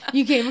hat.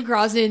 You came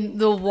across in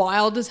the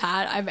wildest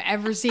hat I've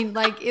ever seen.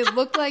 Like, it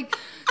looked like,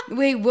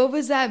 wait, what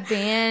was that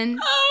band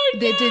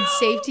that did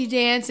Safety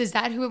Dance? Is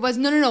that who it was?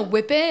 No,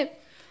 Whip It.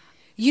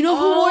 You know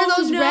who wore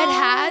those red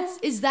hats?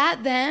 Is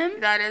that them?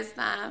 That is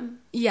them.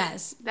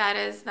 Yes. That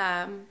is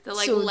them. The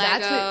like So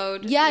that's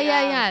Legoed. what,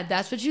 yeah.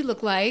 That's what you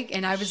look like.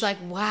 And I was like,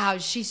 wow,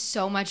 she's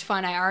so much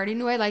fun. I already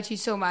knew I liked you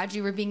so much.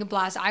 You were being a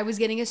blast. I was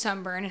getting a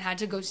sunburn and had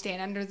to go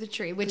stand under the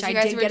tree, which I You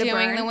guys did were get a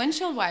doing burn. the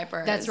windshield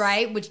wipers. That's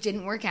right, which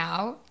didn't work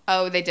out.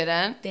 Oh, they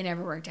didn't? They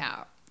never worked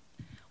out.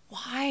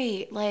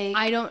 Why? Like,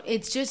 I don't.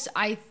 It's just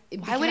why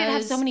would it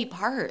have so many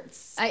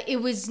parts?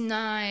 It was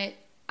not.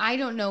 I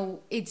don't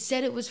know. It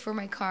said it was for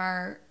my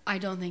car. I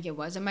don't think it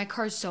was. And my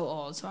car's so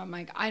old, so I'm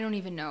like, I don't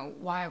even know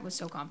why it was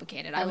so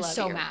complicated. I was love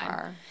so your mad.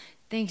 car.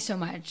 Thanks so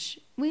much.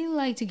 We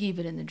like to keep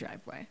it in the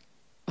driveway.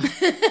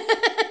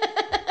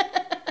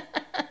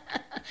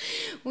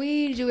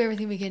 We do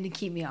everything we can to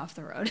keep me off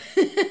the road.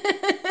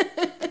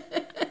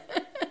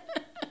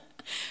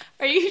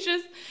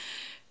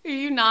 Are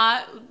you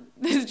not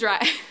this dry?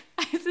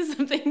 This is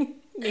something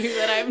new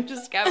that I'm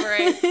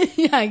discovering.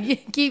 Yeah,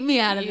 keep me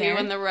out of You there.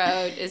 on the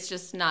road is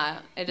just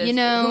not. It is. You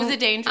know, who's a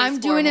dangerous? I'm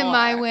for doing it more?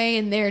 my way,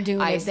 and they're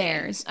doing I it see.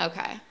 theirs.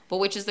 Okay, but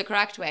which is the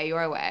correct way?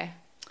 Your way.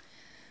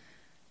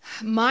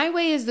 My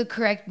way is the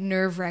correct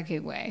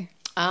nerve-wracking way,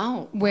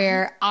 Oh,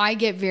 where I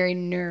get very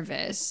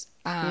nervous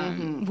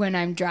when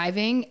I'm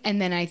driving,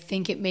 and then I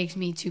think it makes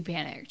me too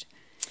panicked.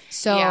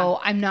 So Yeah.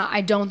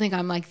 I don't think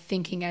I'm like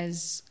thinking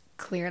as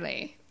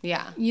clearly.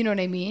 yeah. You know what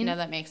I mean? No,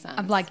 that makes sense.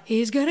 I'm like,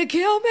 he's gonna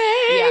kill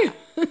me. Yeah.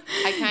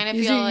 I kind of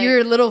feel like you're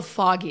a little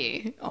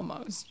foggy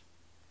almost.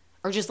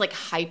 or just like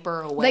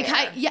hyper aware.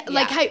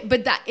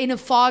 But that in a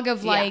fog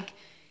of like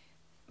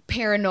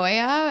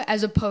paranoia,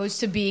 as opposed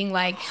to being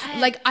like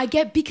I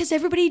get, because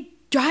everybody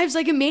drives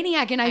like a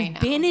maniac, and I've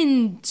been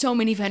in so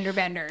many fender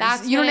benders.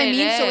 That's you know what I what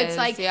mean? it So it's is,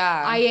 like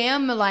yeah. I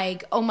am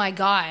like, oh my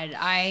god,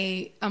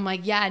 I'm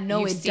like, yeah, no,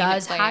 You've it seen it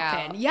does play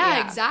happen. out. Yeah,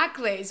 Yeah.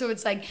 exactly. So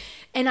it's like,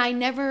 and I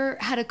never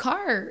had a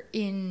car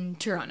in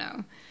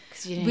Toronto.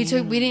 you We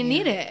didn't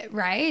need it,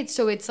 right?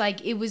 So it's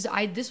like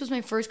this was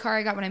my first car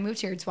I got when I moved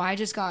here. It's why I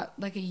just got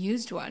like a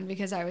used one,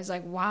 because I was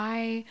like,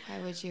 why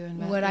would you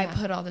invest? would I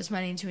put all this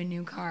money into a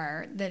new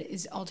car that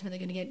is ultimately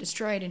going to get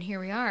destroyed? And here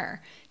we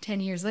are, 10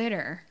 years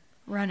later,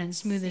 running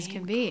smooth as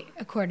can be,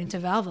 according to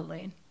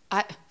Valvoline,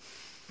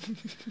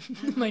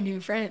 my new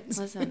friends.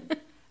 Listen,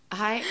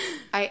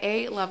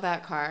 I love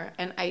that car,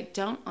 and I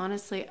don't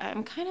honestly.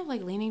 I'm kind of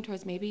like leaning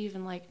towards maybe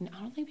even like I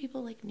don't think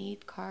people like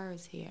need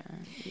cars here.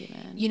 Even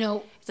You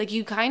know, it's like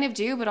you kind of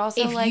do, but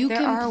also If like you there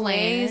can are plan-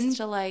 ways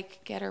to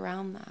like get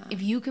around that.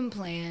 if you can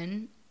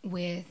plan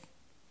with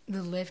the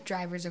Lyft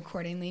drivers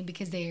accordingly,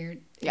 because they're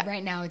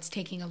right now it's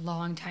taking a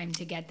long time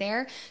to get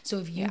there. So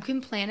if you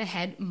can plan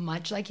ahead,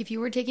 much like if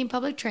you were taking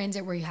public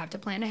transit, where you have to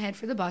plan ahead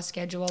for the bus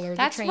schedule or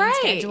That's the train right.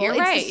 schedule. You're it's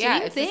right. The Yeah,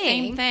 same it's thing. the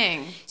same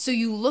thing. So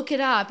you look it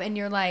up and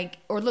you're like,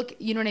 or look,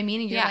 you know what I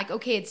mean? And you're Yeah. like,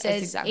 okay, it That's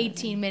says exactly what I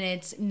 18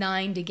 minutes,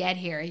 9 to get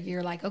here.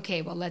 You're like,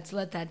 okay, well, let's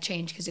let that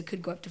change, because it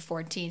could go up to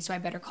 14. So I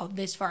better call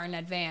this far in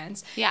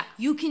advance. Yeah.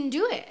 You can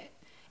do it.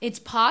 It's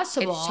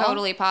possible. It's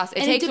totally possible.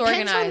 It And takes it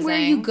depends on where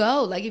you organizing.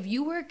 go. Like if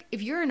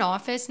you're in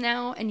office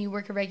now and you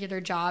work a regular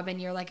job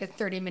and you're like a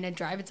 30-minute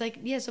drive, it's like,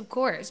 yes, of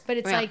course. But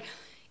it's Yeah. like,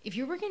 if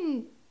you're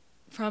working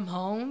from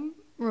home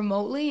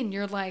remotely and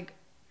you're like,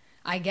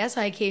 I guess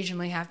I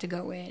occasionally have to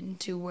go in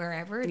to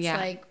wherever, it's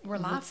like, we're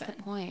What's laughing.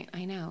 the point?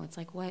 I know. It's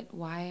like,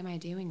 why am I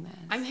doing this?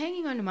 I'm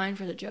hanging on to mine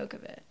for the joke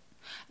of it.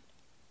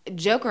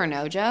 Joke or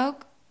no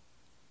joke?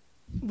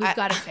 We've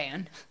got a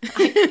fan.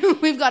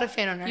 We've got a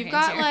fan on our You've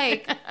hands got here.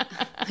 like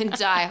a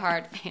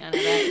diehard fan of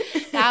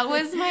it. That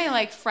was my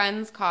like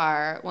friend's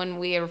car when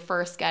we were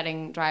first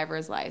getting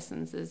driver's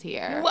licenses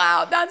here.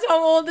 Wow, that's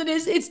how old it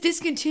is. It's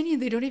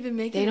discontinued. They don't even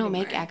make it They don't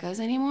anymore. make Echoes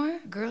anymore?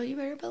 Girl, you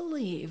better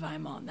believe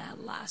I'm on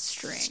that last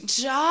string.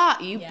 Stop.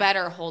 You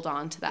better hold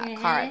on to that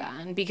car Mm-hmm.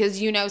 then, because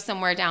you know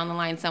somewhere down the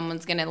line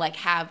someone's going to like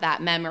have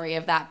that memory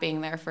of that being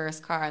their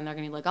first car, and they're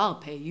going to be like, I'll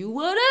pay you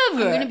whatever. I'm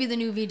going to be the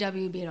new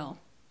VW Beetle.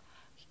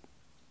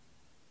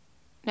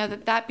 No, the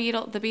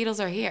Beatles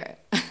are here.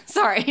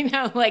 Sorry,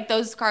 no, like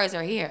those cars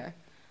are here.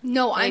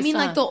 No, I They mean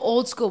like suck. the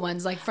old school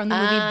ones, like from the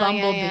movie Ah,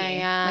 Bumblebee.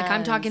 yeah, Like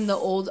I'm talking the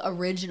yes. old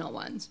original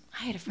ones.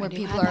 I had a Where friend who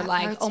people had are that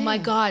like, car, oh my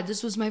too. God,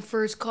 this was my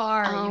first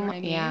car. You know Oh, what I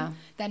mean? yeah.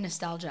 That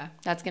nostalgia.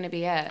 That's going to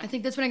be it. I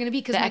think that's what I'm going to be,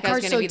 because The my Echo's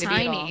car's gonna so be the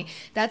tiny. Beetle.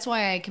 That's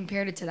why I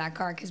compared it to that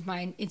car, because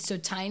mine, it's so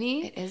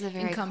tiny. It is a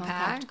very and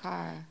compact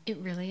car. It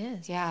really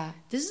is. Yeah.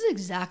 This is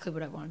exactly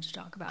what I wanted to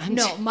talk about. I didn't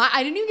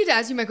even get to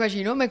ask you my question.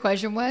 You know what my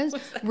question was?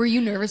 Were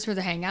you nervous for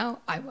the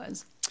hangout? I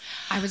was.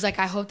 I was like,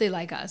 I hope they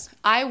like us.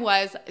 I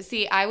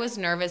was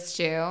nervous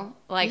too.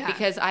 Like, Yeah.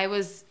 because I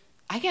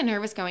get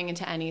nervous going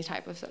into any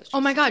type of social Oh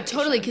my God, situation.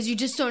 totally. Because you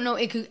just don't know.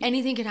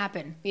 Anything could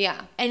happen.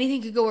 Yeah.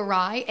 Anything could go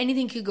awry.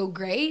 Anything could go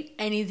great.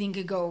 Anything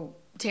could go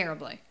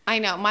terribly. I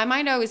know. My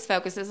mind always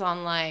focuses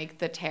on like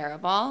the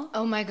terrible.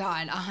 Oh my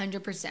God,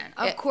 100%.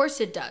 Of course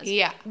it does.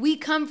 Yeah. We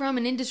come from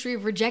an industry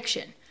of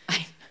rejection.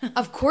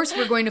 Of course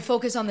we're going to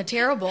focus on the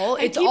terrible.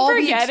 It's I keep all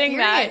forgetting we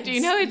that. experience. Do you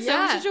know it's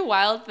such a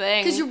wild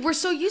thing? Because we're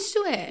so used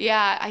to it.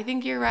 Yeah, I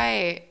think you're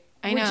right.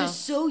 I We're know.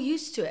 just so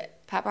used to it.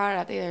 Pat brought it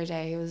up the other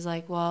day. He was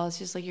like, well, it's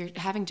just like you're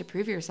having to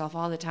prove yourself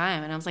all the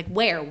time. And I was like,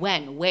 where,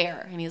 when,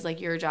 where? And he's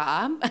like, your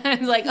job? And I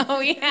was like, oh,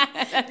 yeah,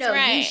 that's No,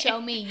 right. you show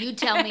me. You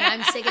tell me.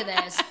 I'm sick of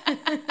this.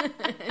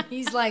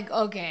 He's like,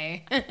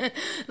 okay,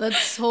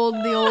 let's hold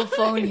the old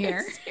phone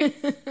here.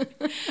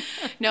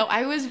 No,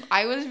 I was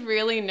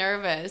really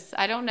nervous.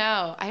 I don't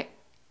know. I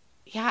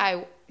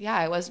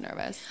was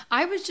nervous.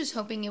 I was just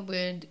hoping it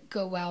would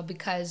go well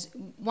because,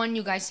 one,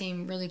 you guys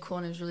seem really cool,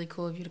 and it was really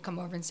cool of you to come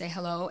over and say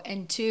hello.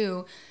 And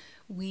two,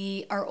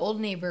 our old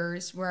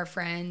neighbors were our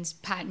friends,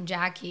 Pat and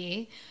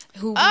Jackie,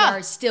 who we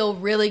are still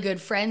really good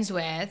friends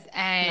with.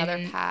 And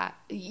Another Pat.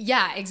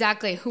 Yeah,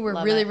 exactly. Who we're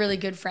Love really, it. really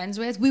good friends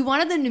with. We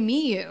wanted them to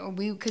meet you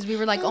because we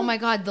were like, oh my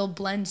God, they'll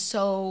blend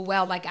so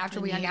well. Like after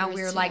we hung out, we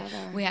were neighbors like,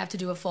 together. we have to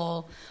do a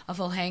full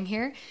hang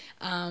here.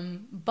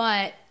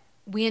 But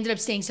we ended up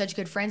staying such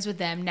good friends with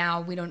them.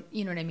 Now we don't,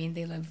 you know what I mean?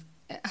 They live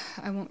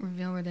I won't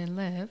reveal where they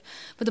live.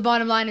 But the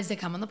bottom line is they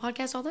come on the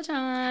podcast all the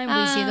time.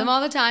 We see them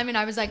all the time. And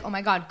I was like, oh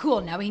my God,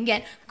 cool. Now we can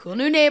get cool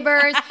new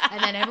neighbors.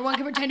 And then everyone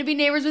can pretend to be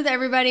neighbors with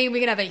everybody. We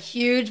can have a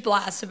huge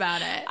blast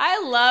about it.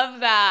 I love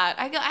that.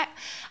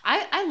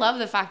 I love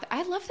the fact that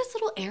I love this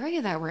little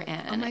area that we're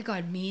in. Oh my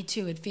God, me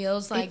too. It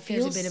feels like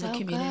there's a bit of a so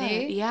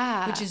community. good.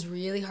 Yeah. Which is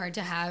really hard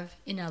to have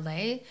in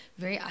LA.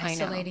 Very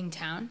isolating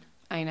town.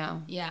 I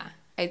know. Yeah.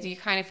 You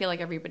kind of feel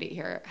like everybody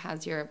here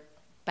has your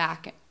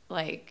back,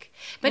 like,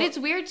 but it's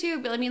weird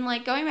too. But I mean,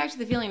 like, going back to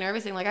the feeling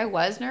nervous thing, like, I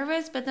was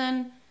nervous, but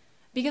then,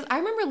 because I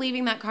remember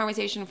leaving that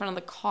conversation in front of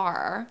the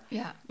car,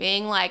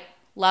 being like,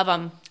 love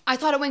them. I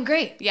thought it went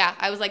great. Yeah,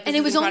 I was like, this and it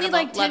is was incredible.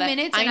 only like 10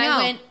 minutes,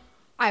 and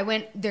I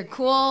went, they're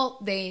cool,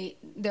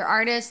 they're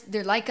artists,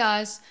 they're like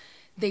us,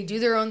 they do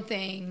their own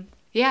thing.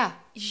 Yeah.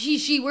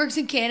 She works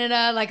in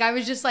Canada. Like, I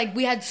was just like,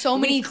 we had so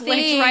many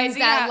things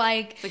that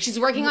like she's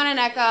working on an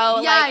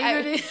Echo. Yeah, like, you know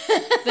what I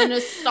mean? The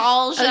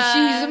nostalgia.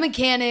 She's a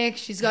mechanic.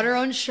 She's got her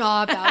own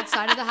shop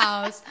outside of the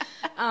house.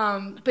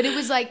 But it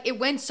was like, it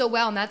went so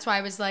well, and that's why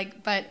I was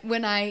like, but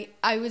when I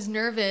was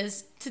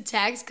nervous to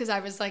text, because I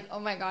was like, oh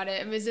my God,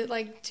 is it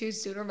like too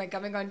soon, or am I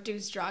coming on too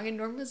strong? And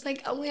Norm was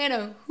like,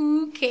 Alana,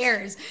 who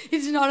cares?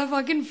 It's not a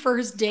fucking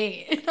first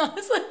date. And I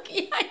was like,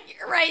 yeah,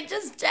 you're right,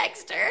 just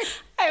text her.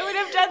 I would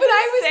have done but the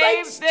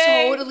I was same like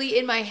thing. totally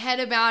in my head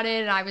about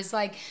it, and I was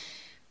like,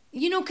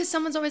 you know, because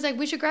someone's always like,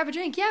 we should grab a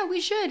drink. Yeah, we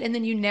should. And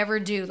then you never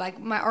do. Like,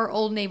 our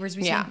old neighbors,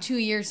 we spent 2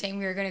 years saying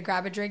we were going to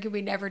grab a drink, and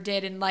we never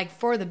did. And, like,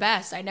 for the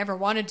best. I never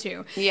wanted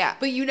to. Yeah.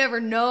 But you never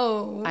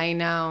know. I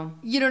know.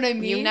 You know what I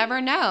mean? You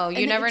never know.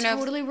 You never know. It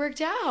totally worked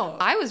out.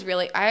 I was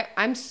really,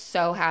 I'm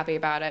so happy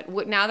about it.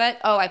 Now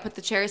that, I put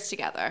the chairs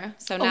together.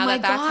 So now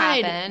that's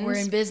happened. We're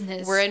in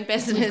business.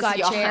 We've got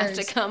Y'all chairs.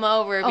 have to come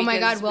over because my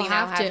God, we'll we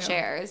now have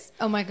chairs.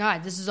 Oh my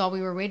God, this is all we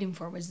were waiting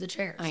for was the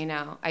chairs. I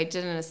know. I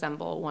didn't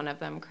assemble one of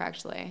them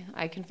correctly.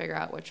 I can figure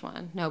out which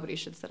one. Nobody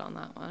should sit on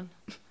that one.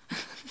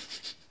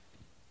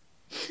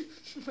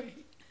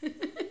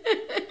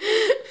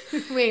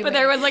 Wait. But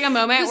there was like a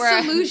moment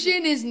where the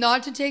solution is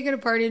not to take it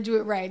apart and do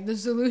it right. The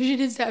solution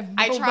is to have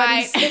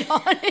nobody sit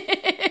on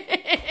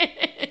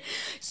it.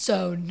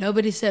 So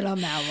nobody sit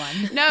on that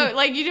one. No,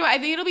 like, I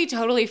think it'll be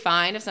totally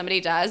fine if somebody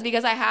does,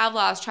 because I have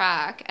lost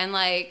track, and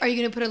like. Are you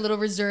gonna put a little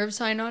reserve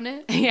sign on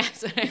it? Yeah,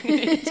 that's what I'm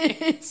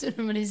gonna do. So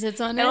nobody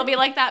sits on it. It'll be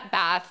like that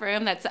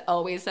bathroom that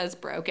always says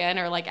broken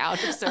or like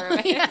out of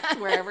service,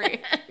 wherever you're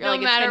no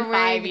like, matter it's been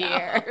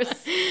where 5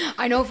 years.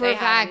 I know for a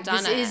fact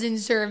this is in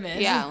service.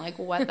 Yeah, like,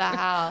 what the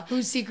hell?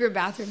 Whose secret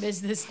bathroom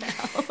is this now?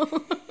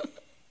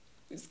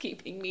 Who's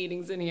keeping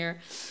meetings in here?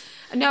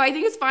 No, I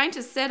think it's fine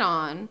to sit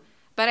on.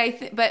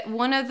 But but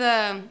one of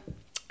the,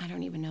 I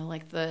don't even know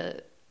like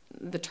the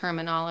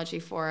terminology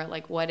for it,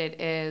 like what it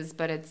is,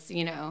 but it's,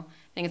 I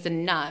think it's a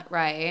nut,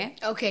 right?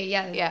 Okay,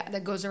 yeah. Yeah.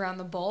 That goes around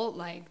the bolt,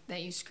 like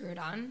that you screw it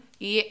on.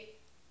 Yeah.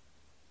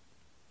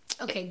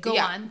 Okay, go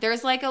on.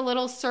 There's like a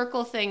little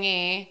circle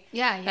thingy.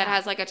 Yeah. That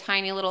has like a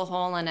tiny little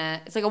hole in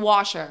it. It's like a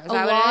washer. Is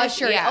that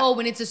washer. What it is? Yeah. Oh,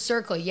 when it's a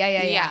circle.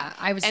 Yeah.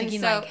 I was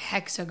thinking like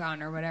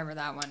hexagon or whatever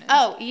that one is.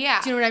 Oh,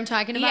 yeah. Do you know what I'm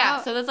talking about?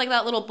 Yeah. So that's like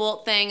that little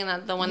bolt thing, and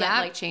then the one that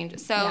like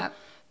changes. So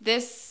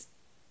this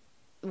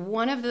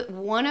one of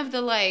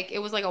the like, it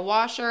was like a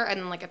washer and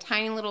then like a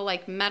tiny little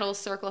like metal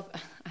circle.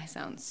 I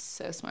sound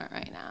so smart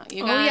right now.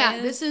 You guys. Oh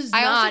yeah, this is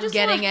not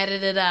getting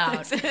edited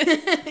out.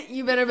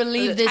 You better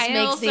believe this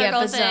makes the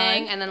episode.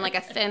 Thing, and then like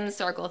a thin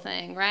circle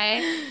thing,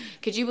 right?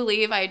 Could you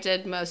believe I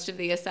did most of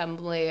the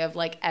assembly of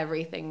like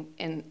everything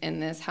in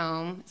this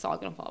home? It's all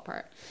gonna fall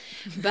apart.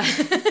 But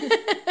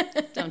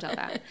don't tell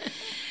that.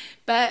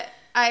 But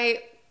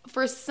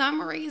for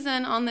some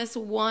reason, on this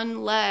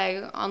one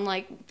leg, on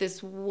like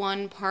this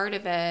one part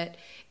of it,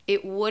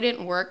 it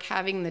wouldn't work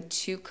having the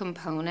two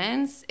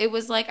components. It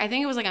was like, I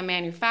think it was like a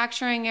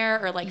manufacturing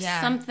error or like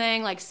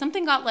something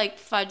got like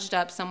fudged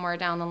up somewhere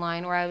down the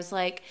line where I was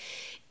like,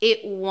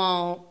 it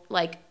won't,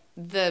 like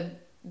the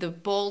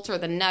bolt or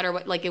the nut or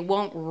what, like it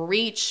won't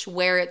reach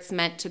where it's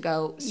meant to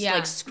go,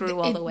 like screw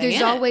all the way in.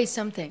 There's always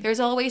something.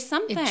 There's always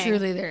something. It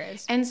truly there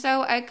is. And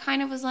so I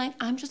kind of was like,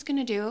 I'm just going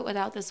to do it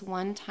without this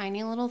one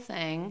tiny little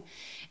thing.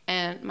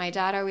 And my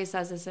dad always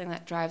says this thing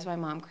that drives my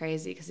mom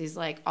crazy because he's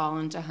like all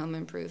into home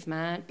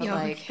improvement,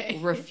 but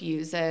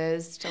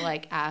refuses to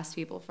like ask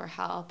people for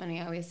help. And he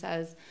always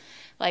says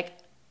like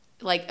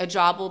a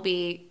job will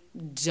be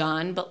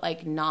done but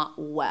like not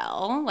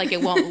well, like it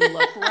won't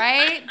look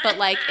right, but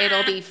like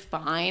it'll be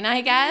fine,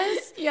 I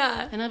guess.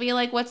 Yeah. And I'll be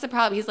like, what's the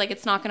problem? He's like,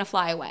 it's not gonna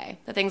fly away.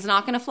 The thing's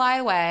not gonna fly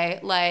away.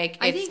 Like,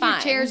 I it's think fine.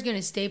 your chair's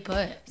gonna stay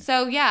put.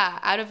 So yeah,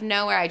 out of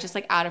nowhere, I just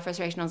like out of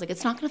frustration, I was like,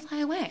 it's not gonna fly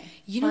away.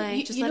 You know,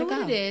 like, you know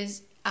what it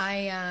is?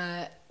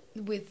 I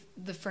with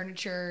the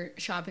furniture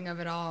shopping of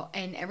it all,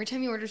 and every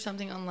time you order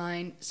something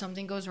online,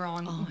 something goes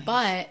wrong.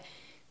 But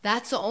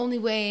that's the only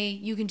way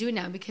you can do it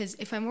now, because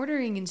if I'm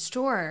ordering in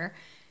store,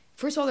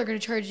 first of all, they're going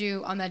to charge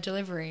you on that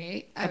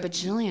delivery a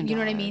bajillion. You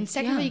know what I mean?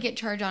 Second of all, you get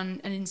charged on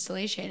an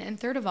installation. And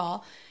third of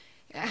all,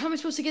 how am I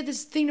supposed to get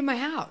this thing to my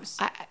house?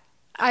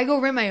 I go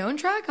rent my own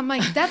truck. I'm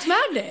like, that's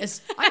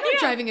madness. I'm not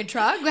driving a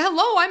truck.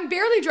 Hello, I'm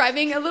barely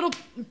driving a little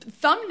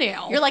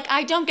thumbnail. You're like,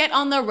 I don't get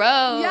on the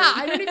road. Yeah,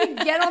 I don't even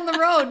get on the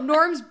road.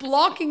 Norm's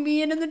blocking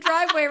me in the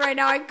driveway right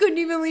now. I couldn't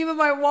even leave if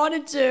I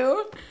wanted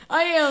to.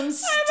 I am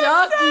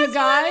stuck, you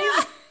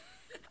guys.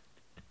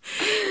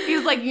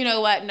 He's like, you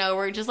know what? No,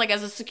 we're just like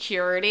as a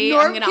security.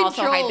 I'm going to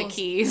also hide the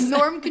keys.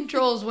 Norm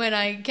controls when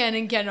I can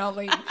and cannot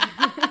leave.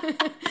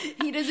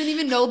 He doesn't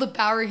even know the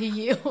power he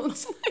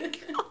yields. Oh my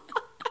God.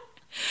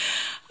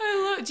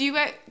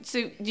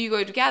 Do you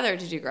go together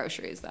to do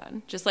groceries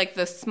then? Just like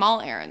the small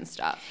errand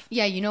stuff?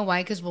 Yeah, you know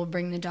why? Because we'll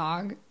bring the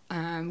dog.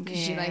 Because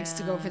she likes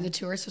to go for the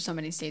tour, so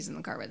somebody stays in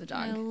the car with the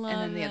dog, and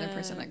then the other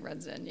person like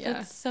runs in. Yeah,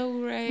 that's so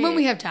right. When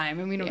we have time,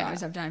 and we don't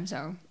always have time,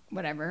 so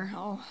whatever.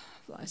 I'll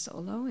fly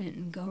solo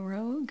and go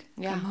rogue.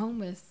 Yeah. Come home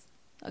with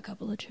a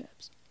couple of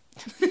chips.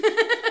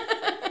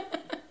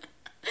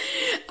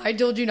 I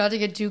told you not to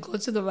get too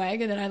close to the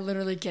wagon, and I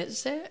literally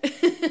kissed it.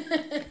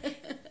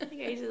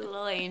 He's a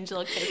little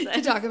angel kiss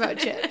To talk about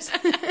chips.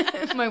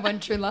 My one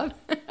true love.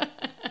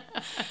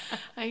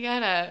 When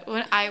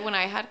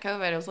I had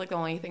COVID, it was like the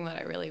only thing that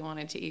I really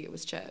wanted to eat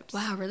was chips.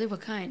 Wow, really?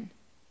 What kind?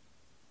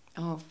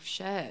 Oh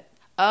shit.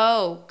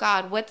 Oh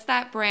God, what's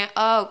that brand?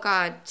 Oh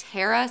God,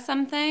 Terra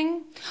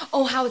something.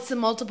 Oh, how it's the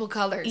multiple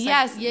colors.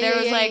 Yes, like, there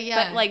was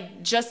but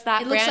like just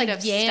that it looks brand like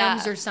of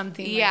yams stuff. or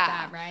something like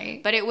that,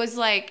 right? But it was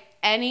like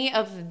any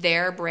of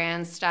their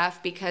brand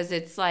stuff because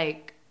it's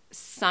like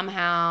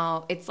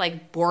somehow it's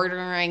like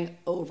bordering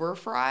over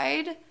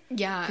fried.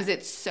 Yeah. Because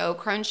it's so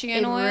crunchy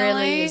and oily. It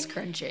really is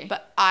crunchy.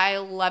 But I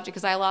loved it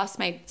because I lost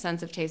my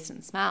sense of taste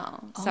and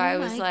smell. So I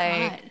was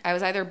like, I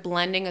was either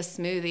blending a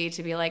smoothie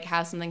to be like,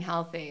 have something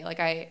healthy. Like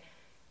I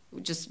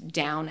would just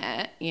down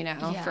it,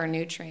 for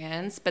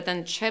nutrients. But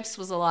then chips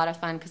was a lot of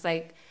fun because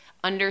I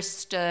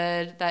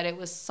understood that it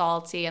was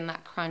salty and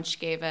that crunch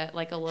gave it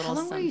like a little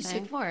something. How long were you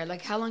sick for?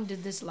 Like how long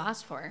did this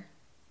last for?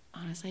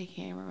 Honestly, I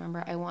can't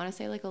remember. I want to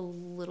say like a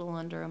little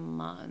under a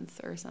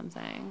month or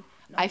something.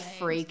 I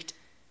freaked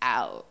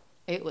out.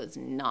 It was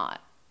not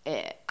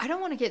it. I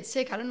don't want to get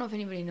sick. I don't know if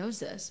anybody knows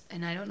this,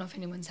 and I don't know if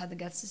anyone's had the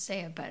guts to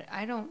say it, but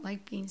I don't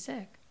like being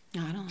sick.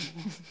 No, I don't.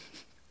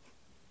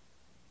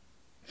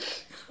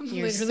 I'm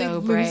You're literally so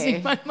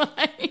losing brave. my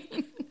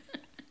mind.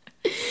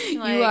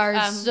 You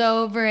are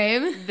so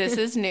brave. This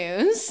is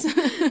news.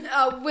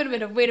 Oh, wait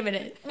a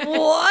minute.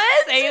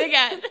 What? Say it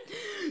again.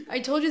 I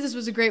told you this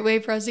was a great way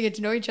for us to get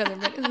to know each other,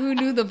 but who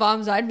knew the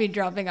bombs I'd be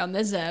dropping on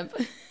this app?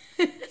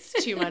 It's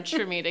too much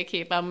for me to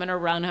keep. I'm going to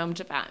run home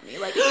to Pat and be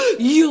like,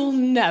 you'll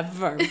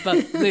never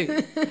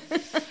believe.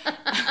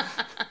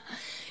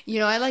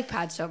 I like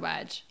Pat so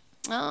much.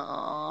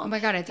 Oh my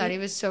God, I thought he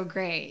was so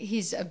great.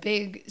 He's a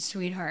big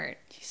sweetheart.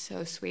 He's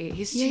so sweet.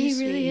 He's Yeah, too he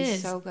sweet. really He's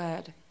is. so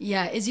good.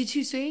 Yeah, is he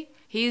too sweet?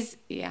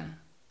 Yeah.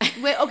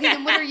 Wait, okay,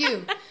 then what are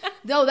you?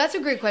 No, that's a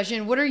great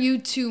question. What are you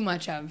too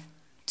much of?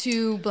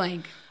 Too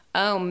blank?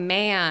 Oh,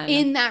 man.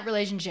 In that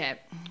relationship.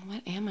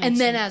 What am I? And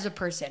then as a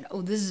person.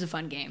 Oh, this is a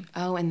fun game.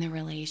 Oh, in the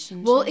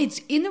relationship? Well, it's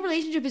in the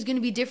relationship is going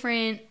to be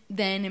different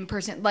than in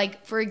person.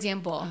 Like, for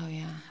example,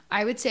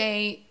 I would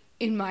say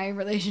in my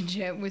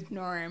relationship with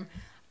Norm,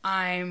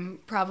 I'm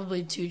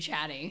probably too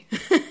chatty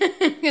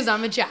because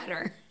I'm a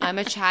chatter. I'm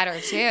a chatter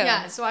too.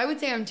 Yeah, so I would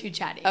say I'm too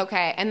chatty.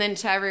 Okay, and then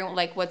to everyone,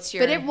 like, what's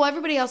your... But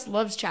everybody else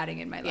loves chatting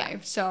in my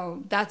life,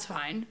 so that's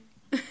fine.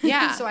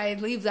 Yeah. So I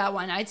leave that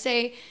one. I'd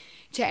say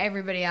to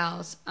everybody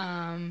else,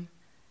 I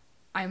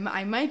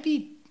might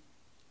be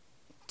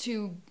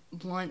too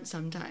blunt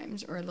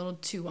sometimes or a little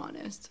too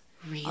honest.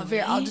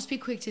 Really? I'll just be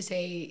quick to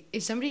say,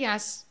 if somebody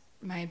asks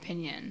my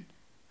opinion,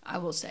 I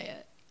will say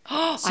it. So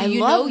I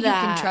you love know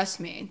that. You can trust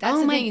me. That's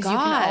Oh the my thing is you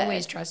God. can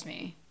always trust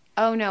me.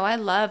 Oh, no, I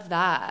love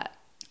that.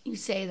 You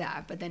say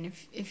that, but then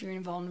if you're in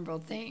a vulnerable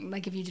thing,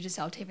 like if you did a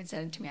self-tape and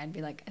sent it to me, I'd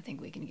be like, I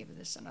think we can give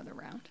this another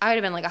round. I would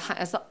have been like,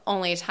 that's the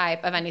only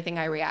type of anything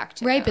I react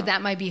to. Right, but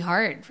that might be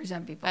hard for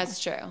some people.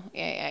 That's true.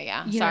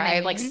 Yeah. You know Sorry, what I I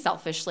like mean?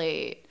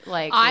 selfishly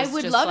like. I was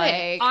would just love like,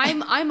 it.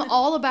 I'm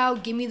all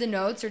about give me the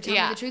notes or tell me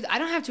Yeah. the truth. I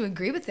don't have to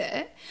agree with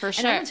it. For And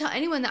I sure. don't tell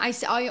anyone that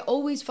I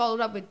always followed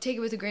up with take it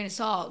with a grain of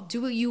salt.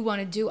 Do what you want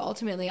to do.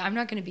 Ultimately, I'm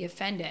not going to be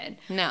offended.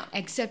 No.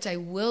 Except I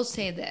will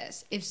say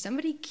this. If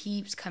somebody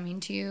keeps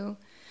coming to you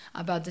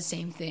about the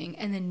same thing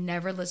and then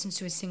never listens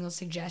to a single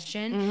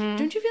suggestion, Mm-hmm.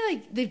 don't you feel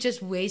like they've just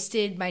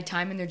wasted my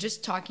time and they're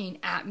just talking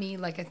at me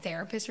like a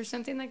therapist or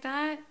something like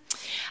that?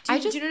 Do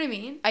you know what I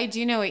mean? I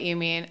do know what you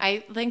mean. I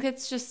think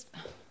it's just,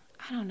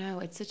 I don't know.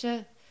 It's such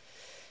a.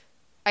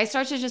 I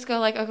start to just go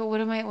like, okay, what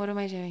am I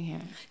doing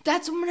here?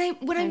 That's what I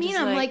mean. just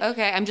I'm like,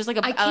 okay, I'm just like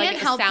a, I can't like a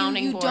help you.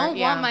 sounding You board. don't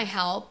Yeah. want my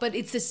help, but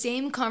it's the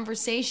same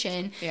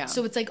conversation. Yeah.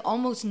 So it's like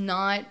almost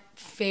not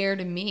fair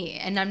to me.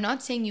 And I'm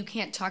not saying you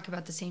can't talk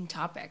about the same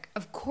topic.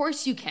 Of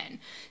course you can.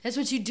 That's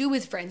what you do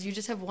with friends. You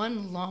just have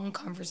one long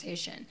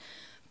conversation.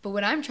 But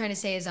what I'm trying to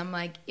say is I'm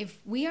like, if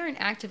we aren't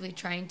actively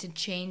trying to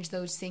change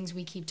those things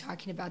we keep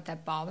talking about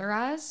that bother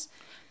us,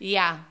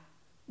 Yeah.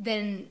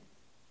 then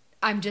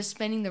I'm just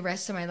spending the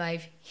rest of my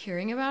life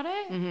hearing about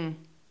it. Mm-hmm.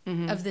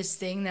 of this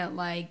thing that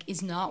like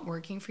is not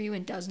working for you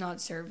and does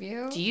not serve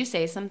you. Do you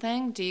say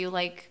something? Do you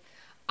like...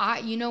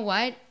 You know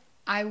what?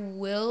 I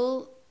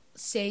will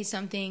say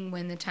something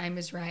when the time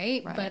is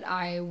right, but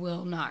I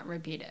will not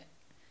repeat it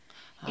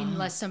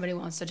unless somebody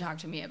wants to talk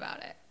to me about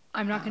it.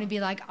 I'm not going to be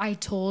like, I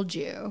told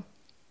you.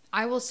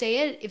 I will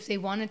say it if they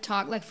want to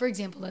talk. Like, for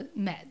example,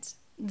 meds.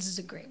 This is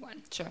a great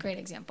one. Sure. Great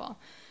example.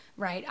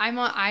 Right. I'm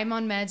on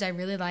meds. I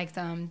really like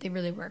them. They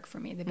really work for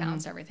me. They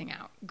balance everything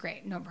out.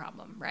 Great. No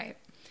problem. Right.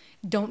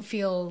 Don't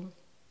feel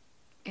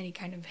any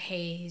kind of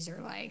haze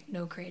or like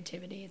no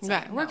creativity. It's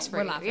like, works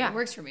for you. Yeah. It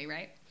works for me.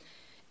 Right.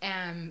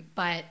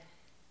 But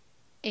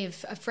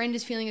if a friend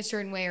is feeling a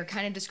certain way or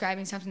kind of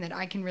describing something that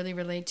I can really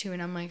relate to,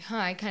 and I'm like,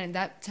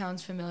 that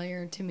sounds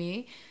familiar to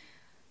me.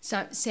 So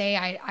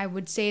I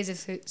would say as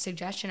a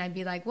suggestion, I'd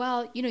be like,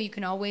 well, you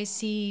can always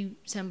see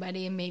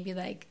somebody and maybe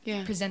like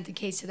present the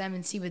case to them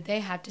and see what they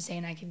have to say,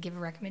 and I could give a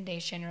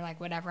recommendation or like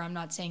whatever. I'm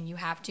not saying you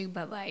have to,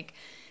 but like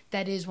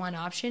that is one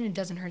option. It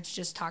doesn't hurt to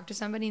just talk to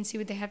somebody and see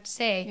what they have to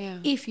say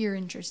if you're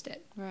interested.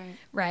 Right.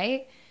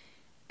 Right?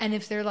 And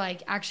if they're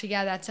like, actually,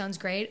 yeah, that sounds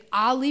great,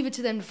 I'll leave it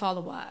to them to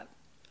follow up.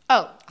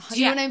 Oh, do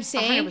you know what I'm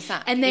saying?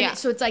 100%. And then,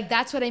 so it's like,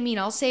 that's what I mean.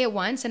 I'll say it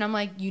once and I'm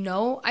like,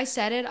 I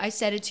said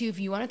it to you. If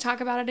you want to talk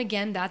about it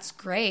again, that's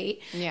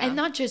great. Yeah. And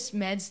not just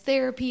meds,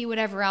 therapy,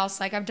 whatever else.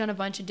 Like I've done a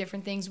bunch of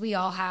different things. We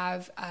all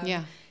have.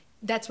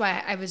 That's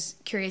why I was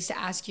curious to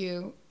ask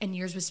you, and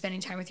yours was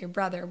spending time with your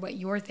brother, what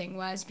your thing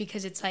was,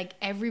 because it's like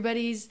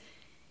everybody's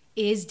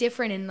is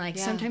different. And like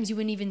sometimes you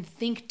wouldn't even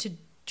think to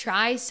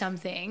try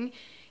something.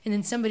 And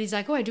then somebody's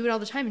like, oh, I do it all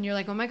the time. And you're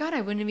like, oh my God,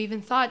 I wouldn't have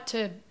even thought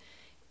to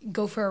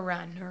go for a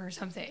run or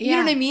something. You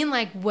know what I mean?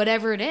 Like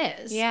whatever it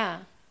is. Yeah.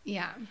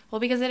 Yeah.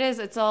 Well, because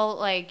it's all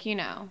like,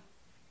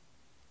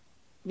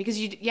 because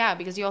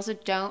you also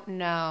don't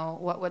know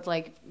what would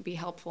like be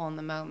helpful in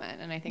the moment.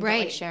 And I think that,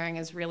 like, sharing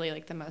is really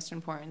like the most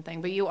important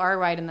thing. But you are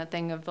right in the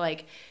thing of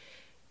like,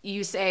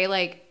 you say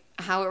like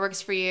how it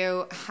works for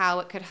you, how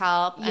it could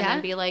help, and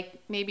then be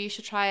like, maybe you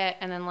should try it.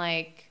 And then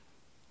like,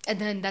 and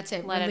then that's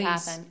it. Let it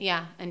happen.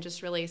 Yeah. And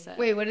just release it.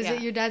 Wait, what is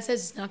it? Your dad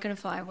says it's not going to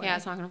fly away. Yeah,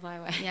 it's not going to fly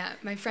away. Yeah.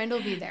 My friend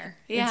will be there.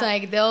 It's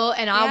like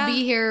I'll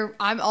be here.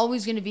 I'm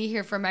always going to be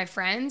here for my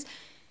friends.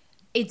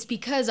 It's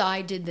because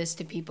I did this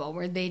to people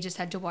where they just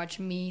had to watch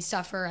me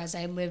suffer as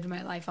I lived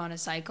my life on a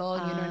cycle.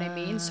 You know what I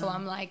mean? So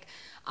I'm like,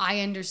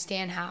 I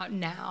understand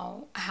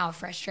how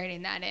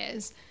frustrating that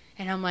is.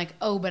 And I'm like,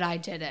 oh, but I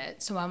did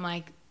it. So I'm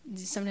like,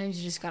 sometimes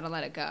you just got to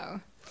let it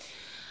go.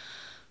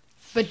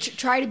 But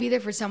try to be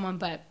there for someone,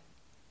 but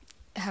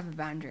have a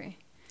boundary.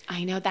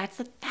 I know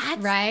that's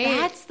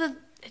right.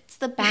 It's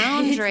the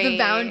boundary. It's the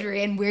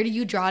boundary, and where do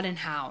you draw it and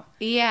how?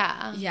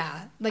 Yeah,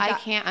 yeah. Like I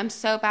can't. I'm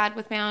so bad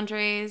with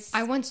boundaries.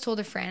 I once told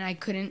a friend I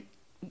couldn't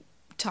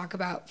talk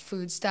about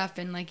food stuff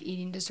and like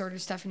eating disorder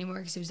stuff anymore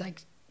because it was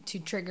like too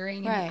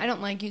triggering. Right. And I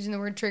don't like using the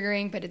word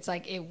triggering, but it's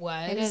like it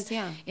was. It is,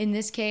 yeah. In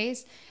this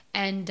case.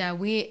 And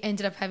we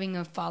ended up having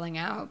a falling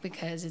out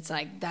because it's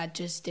like that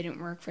just didn't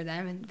work for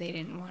them and they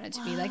didn't want it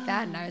to be like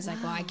that. And I was like,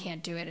 well, I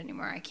can't do it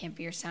anymore. I can't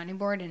be your sounding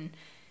board. And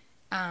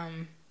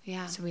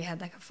so we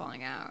had like a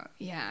falling out.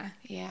 Yeah.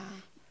 Yeah.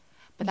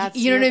 But that's,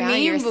 you know what I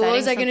mean? What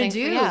was I going to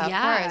do?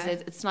 Yeah. Of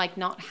course. It's like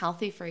not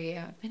healthy for you.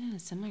 I've been in a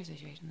similar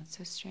situation. That's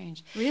so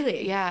strange.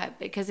 Really? Yeah.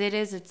 Because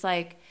it's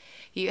like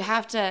you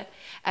have to,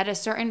 at a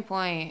certain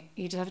point,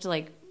 you just have to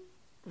like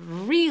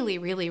really,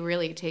 really,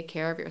 really take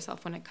care of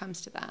yourself when it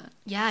comes to that.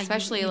 Yeah,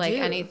 especially you like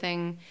do.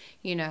 Anything,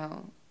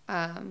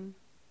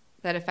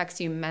 that affects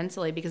you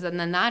mentally, because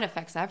then that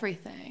affects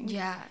everything.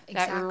 Yeah,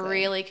 exactly. That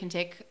really can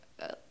take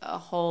a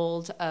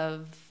hold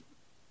of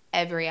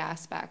every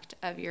aspect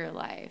of your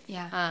life.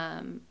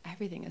 Yeah.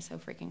 Everything is so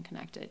freaking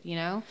connected,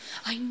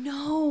 I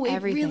know.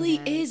 Everything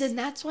really is. And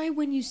that's why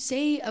when you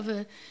say of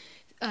a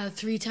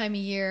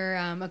 3-time-a-year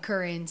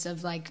occurrence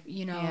of like,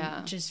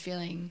 just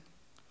feeling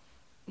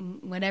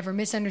whatever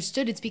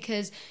misunderstood, it's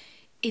because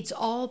it's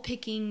all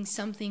picking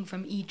something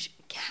from each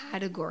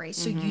category.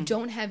 So you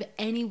don't have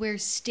anywhere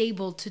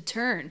stable to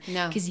turn.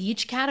 No. Because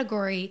each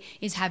category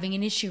is having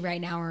an issue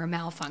right now or a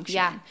malfunction.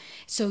 Yeah.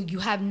 So you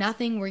have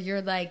nothing where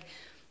you're like,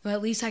 well,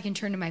 at least I can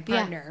turn to my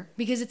partner. Yeah.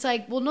 Because it's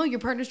like, well, no, your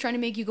partner's trying to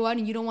make you go out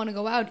and you don't want to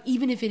go out,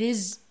 even if it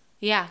is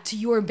to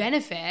your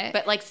benefit.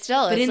 But like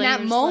still, but it's in like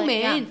that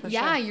moment, like,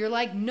 sure. You're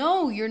like,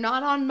 no, you're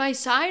not on my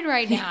side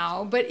right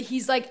now. But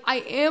he's like, I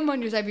am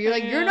on your side. But you're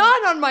like, you're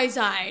not on my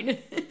side.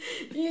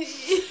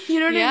 you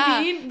know what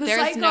I mean?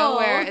 There's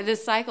nowhere, the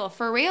cycle.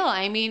 For real.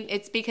 I mean,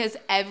 it's because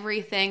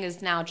everything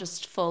is now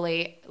just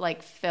fully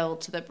like filled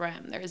to the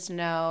brim. There's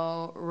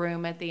no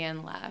room at the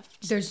end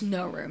left. There's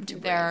no room to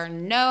breathe. There are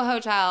no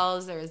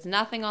hotels. There's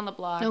nothing on the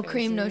block. No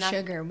cream, no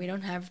sugar. We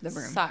don't have the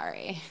room.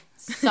 Sorry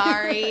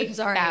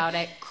about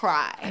it.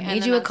 Cry. I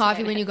made you a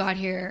coffee when you got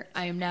here.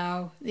 I am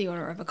now the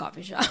owner of a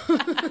coffee shop.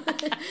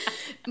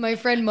 My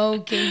friend Mo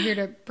came here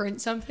to print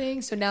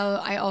something, so now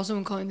I also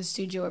am calling the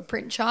studio a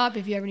print shop.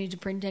 If you ever need to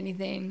print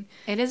anything,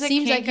 it is.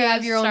 Seems like you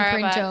have your own Starbucks.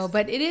 printo,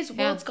 but it is.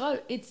 Well,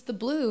 it's the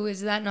blue.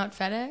 Is that not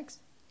FedEx?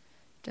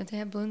 Don't they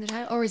have blue in the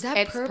title, or is that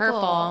It's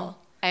purple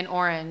and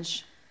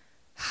orange.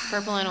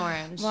 Purple and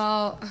orange.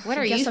 Well, What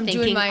I are guess you I'm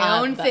thinking doing my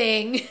of? own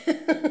thing.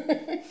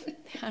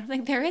 I don't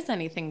think there is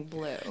anything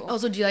blue.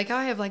 Also, do you like how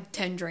I have like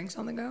 10 drinks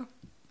on the go?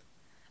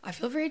 I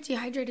feel very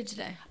dehydrated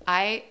today.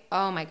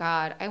 Oh my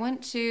God. I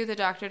went to the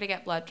doctor to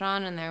get blood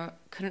drawn and they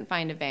couldn't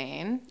find a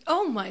vein.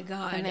 Oh my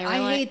God. And they were I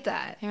like- hate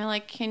that. They were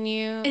like, can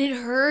you? And it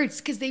hurts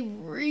because they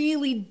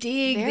really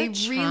dig. They're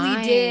They really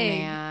trying, dig.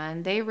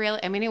 man. They really,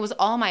 I mean, it was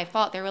all my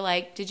fault. They were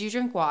like, did you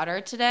drink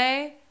water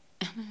today?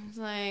 And I was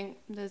like,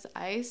 does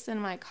ice in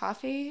my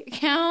coffee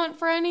count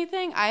for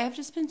anything? I have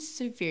just been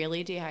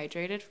severely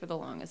dehydrated for the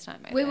longest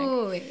time, I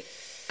think. Wait.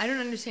 I don't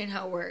understand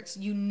how it works.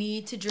 You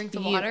need to drink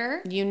the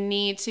water? You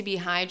need to be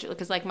hydrated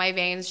because, like, my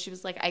veins, she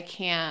was like, I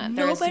can't.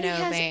 There's Nobody no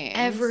has veins.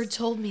 ever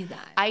told me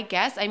that. I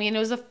guess. I mean, it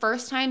was the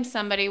first time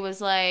somebody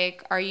was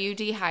like, "Are you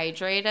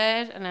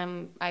dehydrated?"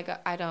 And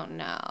I don't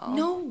know.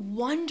 No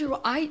wonder.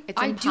 I do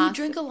impossible.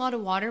 drink a lot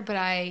of water, but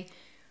I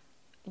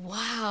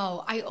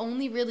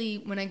only really,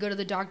 when I go to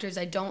the doctors,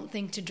 I don't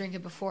think to drink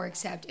it before,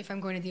 except if I'm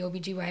going to the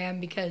OBGYN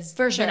because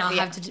For sure, then I'll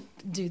yeah. have to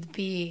do the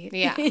pee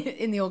Yeah.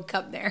 in the old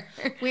cup there.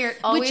 We're Which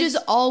always- is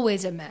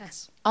always a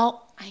mess.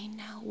 I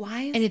know.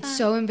 Why is And it's that?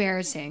 so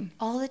embarrassing.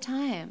 all the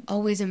time.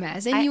 Always a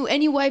mess.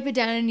 And you wipe it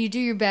down and you do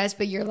your best,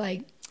 but you're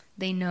like,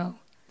 they know.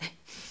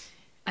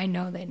 I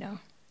know they know.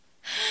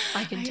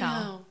 I can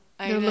tell.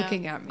 They're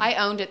looking at me. I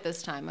owned it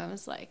this time. I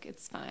was like,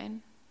 it's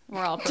fine.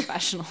 We're all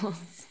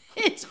professionals.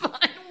 It's fine.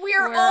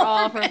 We're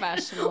all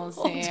professionals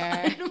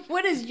here.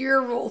 What is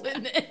your role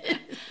in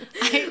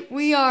it?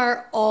 We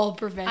are all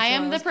professionals. I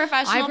am the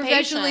professional I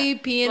professionally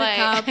patient. pee in Like,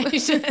 a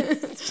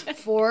cup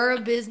for a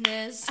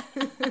business.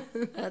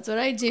 That's what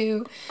I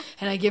do.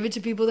 And I give it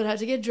to people that have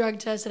to get drug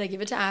tested. I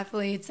give it to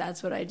athletes.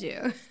 That's what I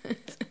do.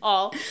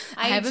 all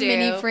I have a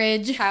mini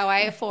fridge. How I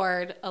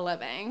afford a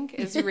living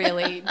is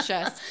really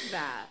just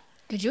that.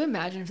 Could you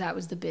imagine if that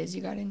was the biz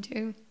you got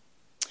into?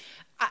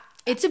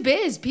 It's a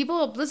biz.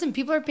 People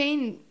are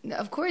paying.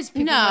 Of course,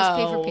 people must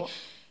pay for.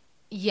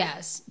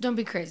 Yes, don't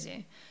be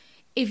crazy.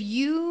 If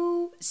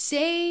you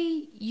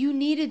say you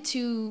needed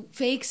to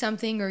fake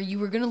something or you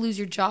were going to lose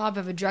your job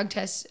of a drug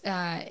test,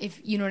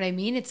 if you know what I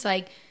mean, it's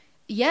like,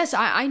 yes,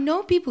 I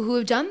know people who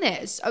have done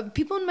this.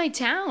 People in my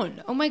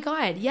town. Oh my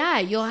God, yeah,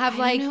 you'll have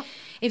know.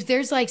 if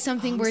there's like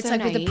something where it's so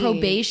like with a naive.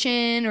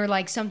 probation or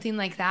like something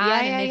like that, Yeah,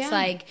 and yeah, it's yeah.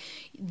 like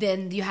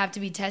then you have to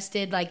be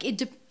tested. Like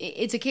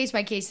it's a case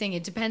by case thing.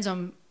 It depends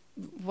on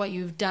what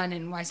you've done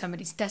and why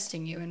somebody's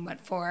testing you and what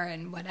for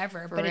and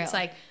whatever. But it's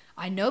real. like,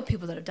 I know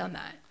people that have done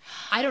that.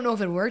 I don't know if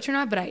it worked or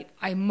not, but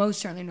I most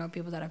certainly know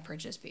people that have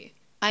purchased pee.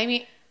 I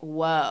mean,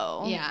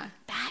 whoa. Yeah.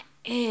 That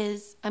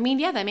is, I mean,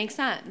 yeah, that makes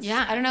sense.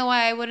 Yeah. I don't know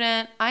why I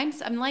wouldn't. I'm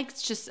like,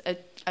 it's just a,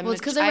 Well,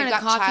 it's because I run a I've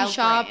got coffee child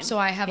shop, brain. so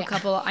I have a Yeah.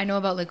 couple. I know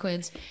about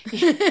liquids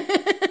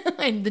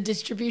and the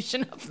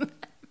distribution of them.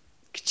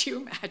 Could you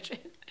imagine?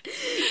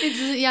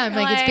 I'm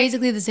like, it's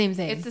basically the same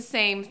thing. It's the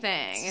same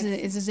thing.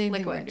 It's the same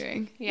liquid. thing we're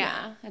doing.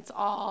 Yeah, it's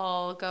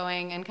all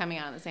going and coming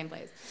out of the same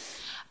place.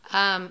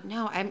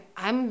 No,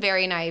 I'm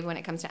very naive when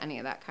it comes to any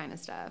of that kind of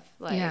stuff.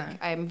 Like, Yeah.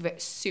 I'm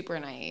super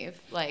naive.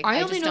 Like, I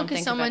I only just know don't because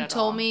think of it someone at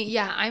told all. me.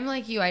 Yeah, I'm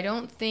like you. I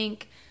don't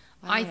think.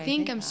 Why I would I think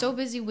think I'm that? so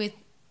busy with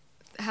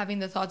having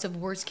the thoughts of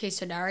worst case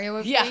scenario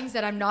of Yeah. things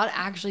that I'm not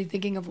actually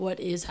thinking of what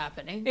is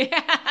happening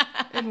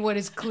and what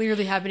is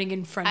clearly happening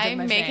in front of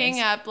my I'm making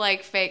face. up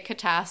like fake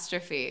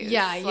catastrophes.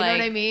 Yeah, you know what I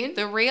Like, mean?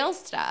 The real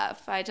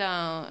stuff. I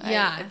don't.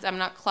 Yeah. I'm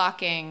not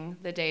clocking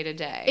the day to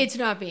day. It's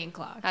not being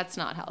clocked. That's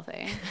not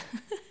healthy.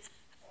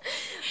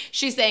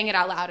 She's saying it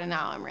out loud, and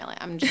now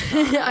I'm just.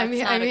 Not, I'm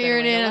that's not a good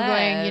hearing way it. to I'm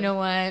going. live. You know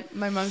what?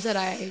 My mom said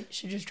I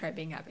should just try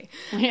being happy.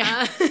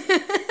 Yeah.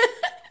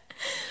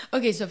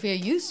 Okay, Sophia,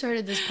 you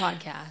started this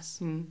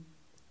podcast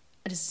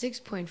at a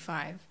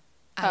 6.5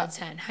 out of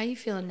 10. How you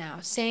feeling now?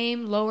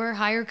 Same, lower,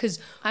 higher? Because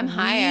I'm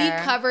higher.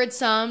 We covered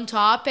some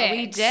topics.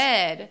 We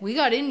did. We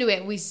got into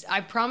it. I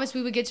promised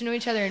we would get to know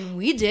each other, and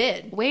we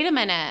did. Wait a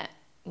minute.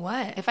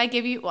 What? If I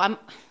give you,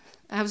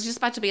 I was just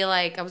about to be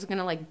like, I was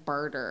gonna like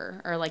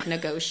barter or like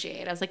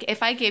negotiate. I was like,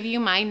 if I give you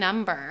my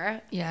number,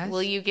 Yes.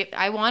 will you get?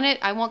 I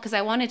because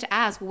I wanted to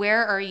ask,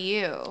 where are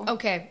you?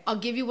 Okay, I'll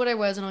give you what I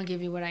was, and I'll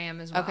give you what I am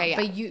as well. Okay, yeah.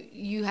 But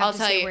you have I'll to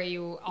tell say you where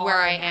you are where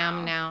I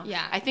am now.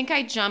 Yeah. I think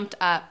I jumped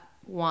up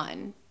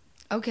 1,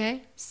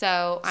 Okay.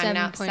 so I'm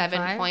now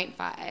 7.5?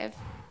 7.5.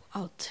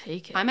 I'll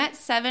take it. I'm at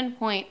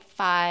 7.5.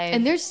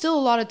 And there's still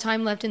a lot of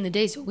time left in the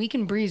day, so we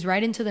can breeze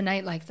right into the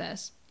night like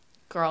this.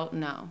 Girl,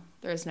 no,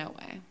 there's no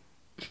way.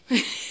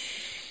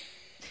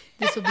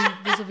 This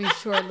will be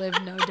short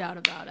lived, no doubt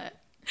about it.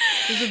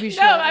 This will be No,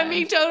 short. I'm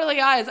being totally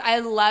honest. I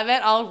love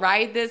it. I'll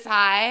ride this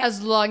high.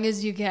 as long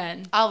as you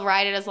can. I'll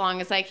ride it as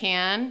long as I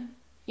can.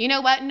 You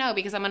know what? No,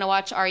 because I'm gonna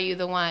watch Are You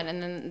the One,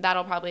 and then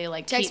that'll probably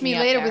like Text keep me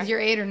up later there. with your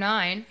 8 or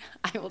 9.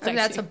 I will I text mean,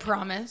 that's you. a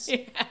promise. Yeah,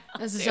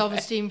 That's a do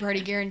self-esteem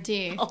party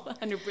guarantee. I'll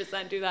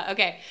 100% do that.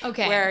 Okay.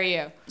 Okay. Where are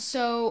you?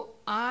 So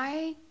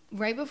right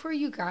before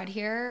you got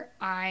here,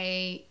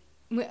 I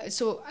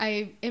so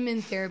I am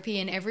in therapy,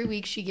 and every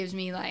week she gives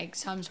me like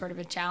some sort of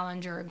a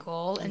challenge or a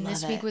goal. And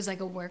this week was like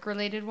a work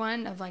related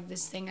one of like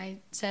this thing I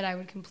said I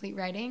would complete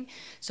writing.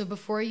 So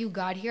before you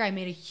got here, I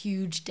made a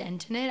huge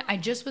dent in it. I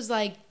just was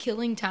like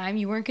killing time.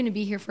 You weren't going to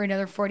be here for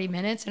another 40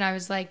 minutes. And I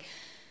was like,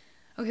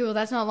 okay, well,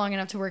 that's not long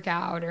enough to work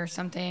out or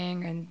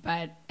something.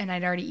 And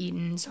I'd already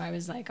eaten. So I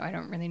was like, oh, I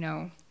don't really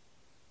know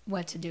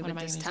what to do with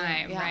this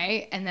time. Yeah.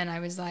 Right. And then I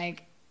was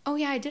like, oh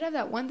yeah, I did have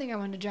that one thing I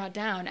wanted to jot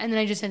down. And then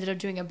I just ended up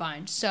doing a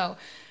bunch. So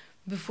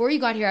before you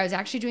got here, I was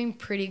actually doing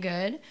pretty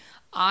good.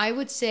 I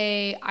would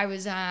say I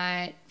was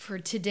at, for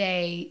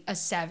today, a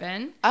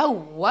 7. Oh,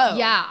 whoa.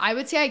 Yeah, I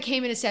would say I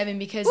came in a 7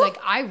 because like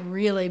I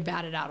really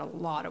batted out a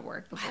lot of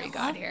work before you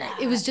got here.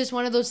 That. It was just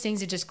one of those things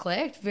that just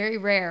clicked. Very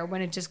rare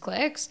when it just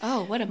clicks.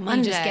 Oh, what a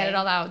Monday. You just get it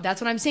all out. That's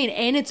what I'm saying.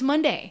 And it's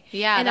Monday.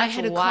 Yeah, and that's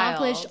I had wild.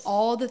 accomplished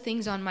all the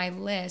things on my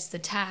list, the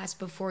tasks,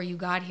 before you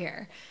got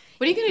here.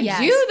 What are you going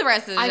to do the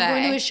rest of the day? I'm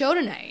going to a show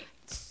tonight.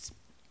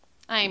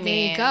 I mean,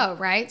 there you go,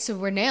 right? So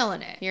we're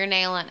nailing it. You're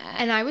nailing it.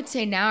 And I would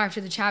say now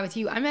after the chat with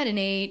you, I'm at an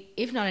 8,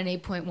 if not an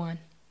 8.1.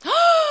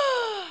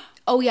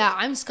 Oh yeah,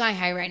 I'm sky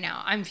high right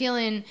now. I'm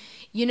feeling,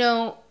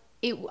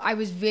 I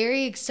was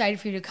very excited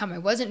for you to come. I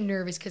wasn't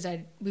nervous because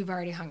we've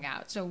already hung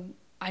out, so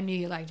I knew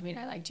you liked me and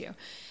I liked you.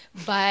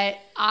 But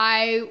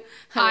I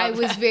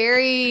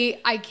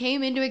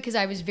came into it because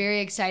I was very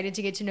excited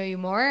to get to know you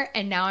more,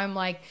 and now I'm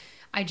like,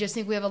 I just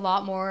think we have a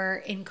lot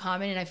more in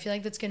common, and I feel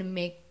like that's going to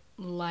make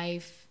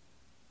life,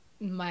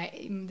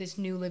 this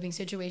new living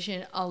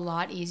situation, a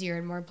lot easier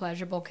and more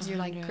pleasurable because you're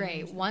like,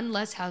 great, one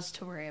less house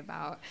to worry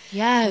about.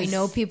 Yes. We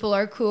know people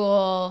are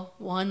cool.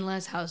 One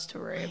less house to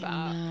worry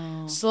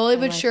about. Slowly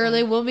but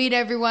surely, we'll meet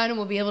everyone and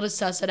we'll be able to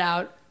suss it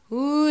out.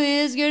 Who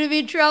is going to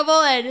be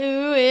trouble and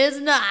who is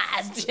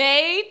not?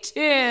 Stay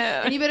tuned.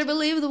 And you better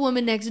believe the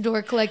woman next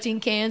door collecting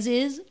cans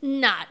is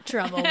not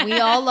trouble. We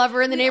all love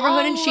her in the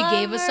neighborhood, and she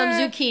gave us some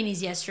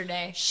zucchinis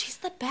yesterday. She's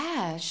the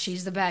best.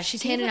 She's the best.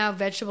 She's handing out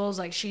vegetables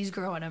like she's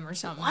growing them or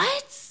something.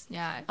 What?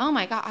 Yeah. Oh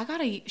my God.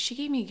 She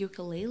gave me a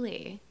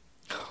ukulele.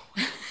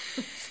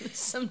 This is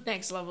some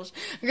next level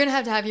We're going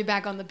to have you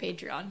back on the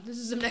Patreon. This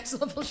is some next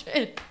level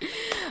shit.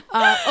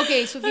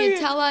 Okay, Sophia,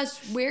 tell us,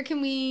 where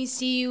can we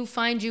see you,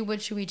 find you?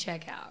 What should we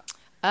check out?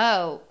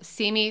 Oh,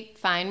 see me,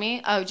 find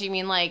me? Oh, do you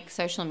mean like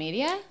social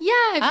media? Yeah,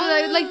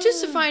 I feel like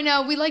just to find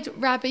out, we like to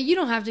wrap it. You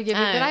don't have to give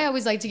it, but I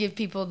always like to give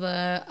people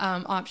the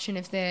option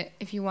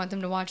if you want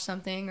them to watch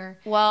something or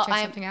check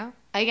something out.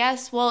 I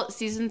guess,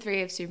 season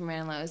 3 of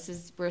Superman Lois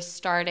is we're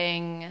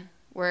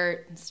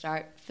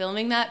start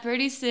filming that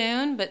pretty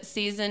soon, but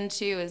season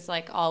 2 is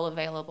like all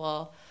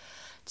available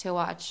to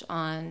watch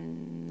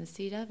on the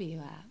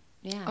CW app.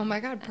 Yeah. Oh my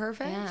God,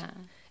 perfect. Yeah.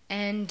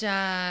 And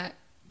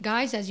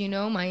guys, as you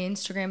know, my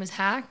Instagram is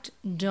hacked.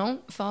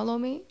 Don't follow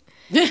me.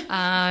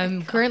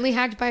 I'm currently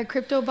hacked by a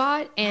crypto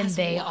bot, and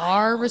they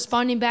are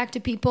responding back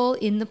to people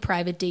in the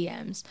private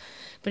DMs.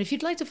 But if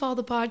you'd like to follow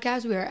the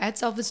podcast, we are at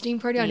Self-Esteem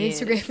Party on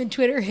Instagram and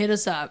Twitter. Hit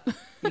us up.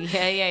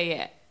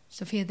 Yeah.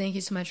 Sophia, thank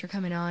you so much for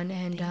coming on,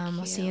 and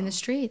we'll see you in the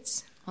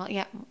streets. Well,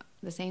 yeah,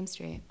 the same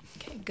street.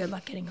 Okay, good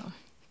luck getting home.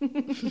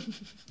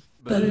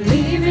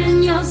 Believe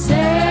in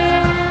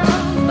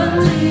yourself,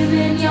 believe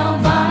in your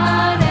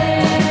body.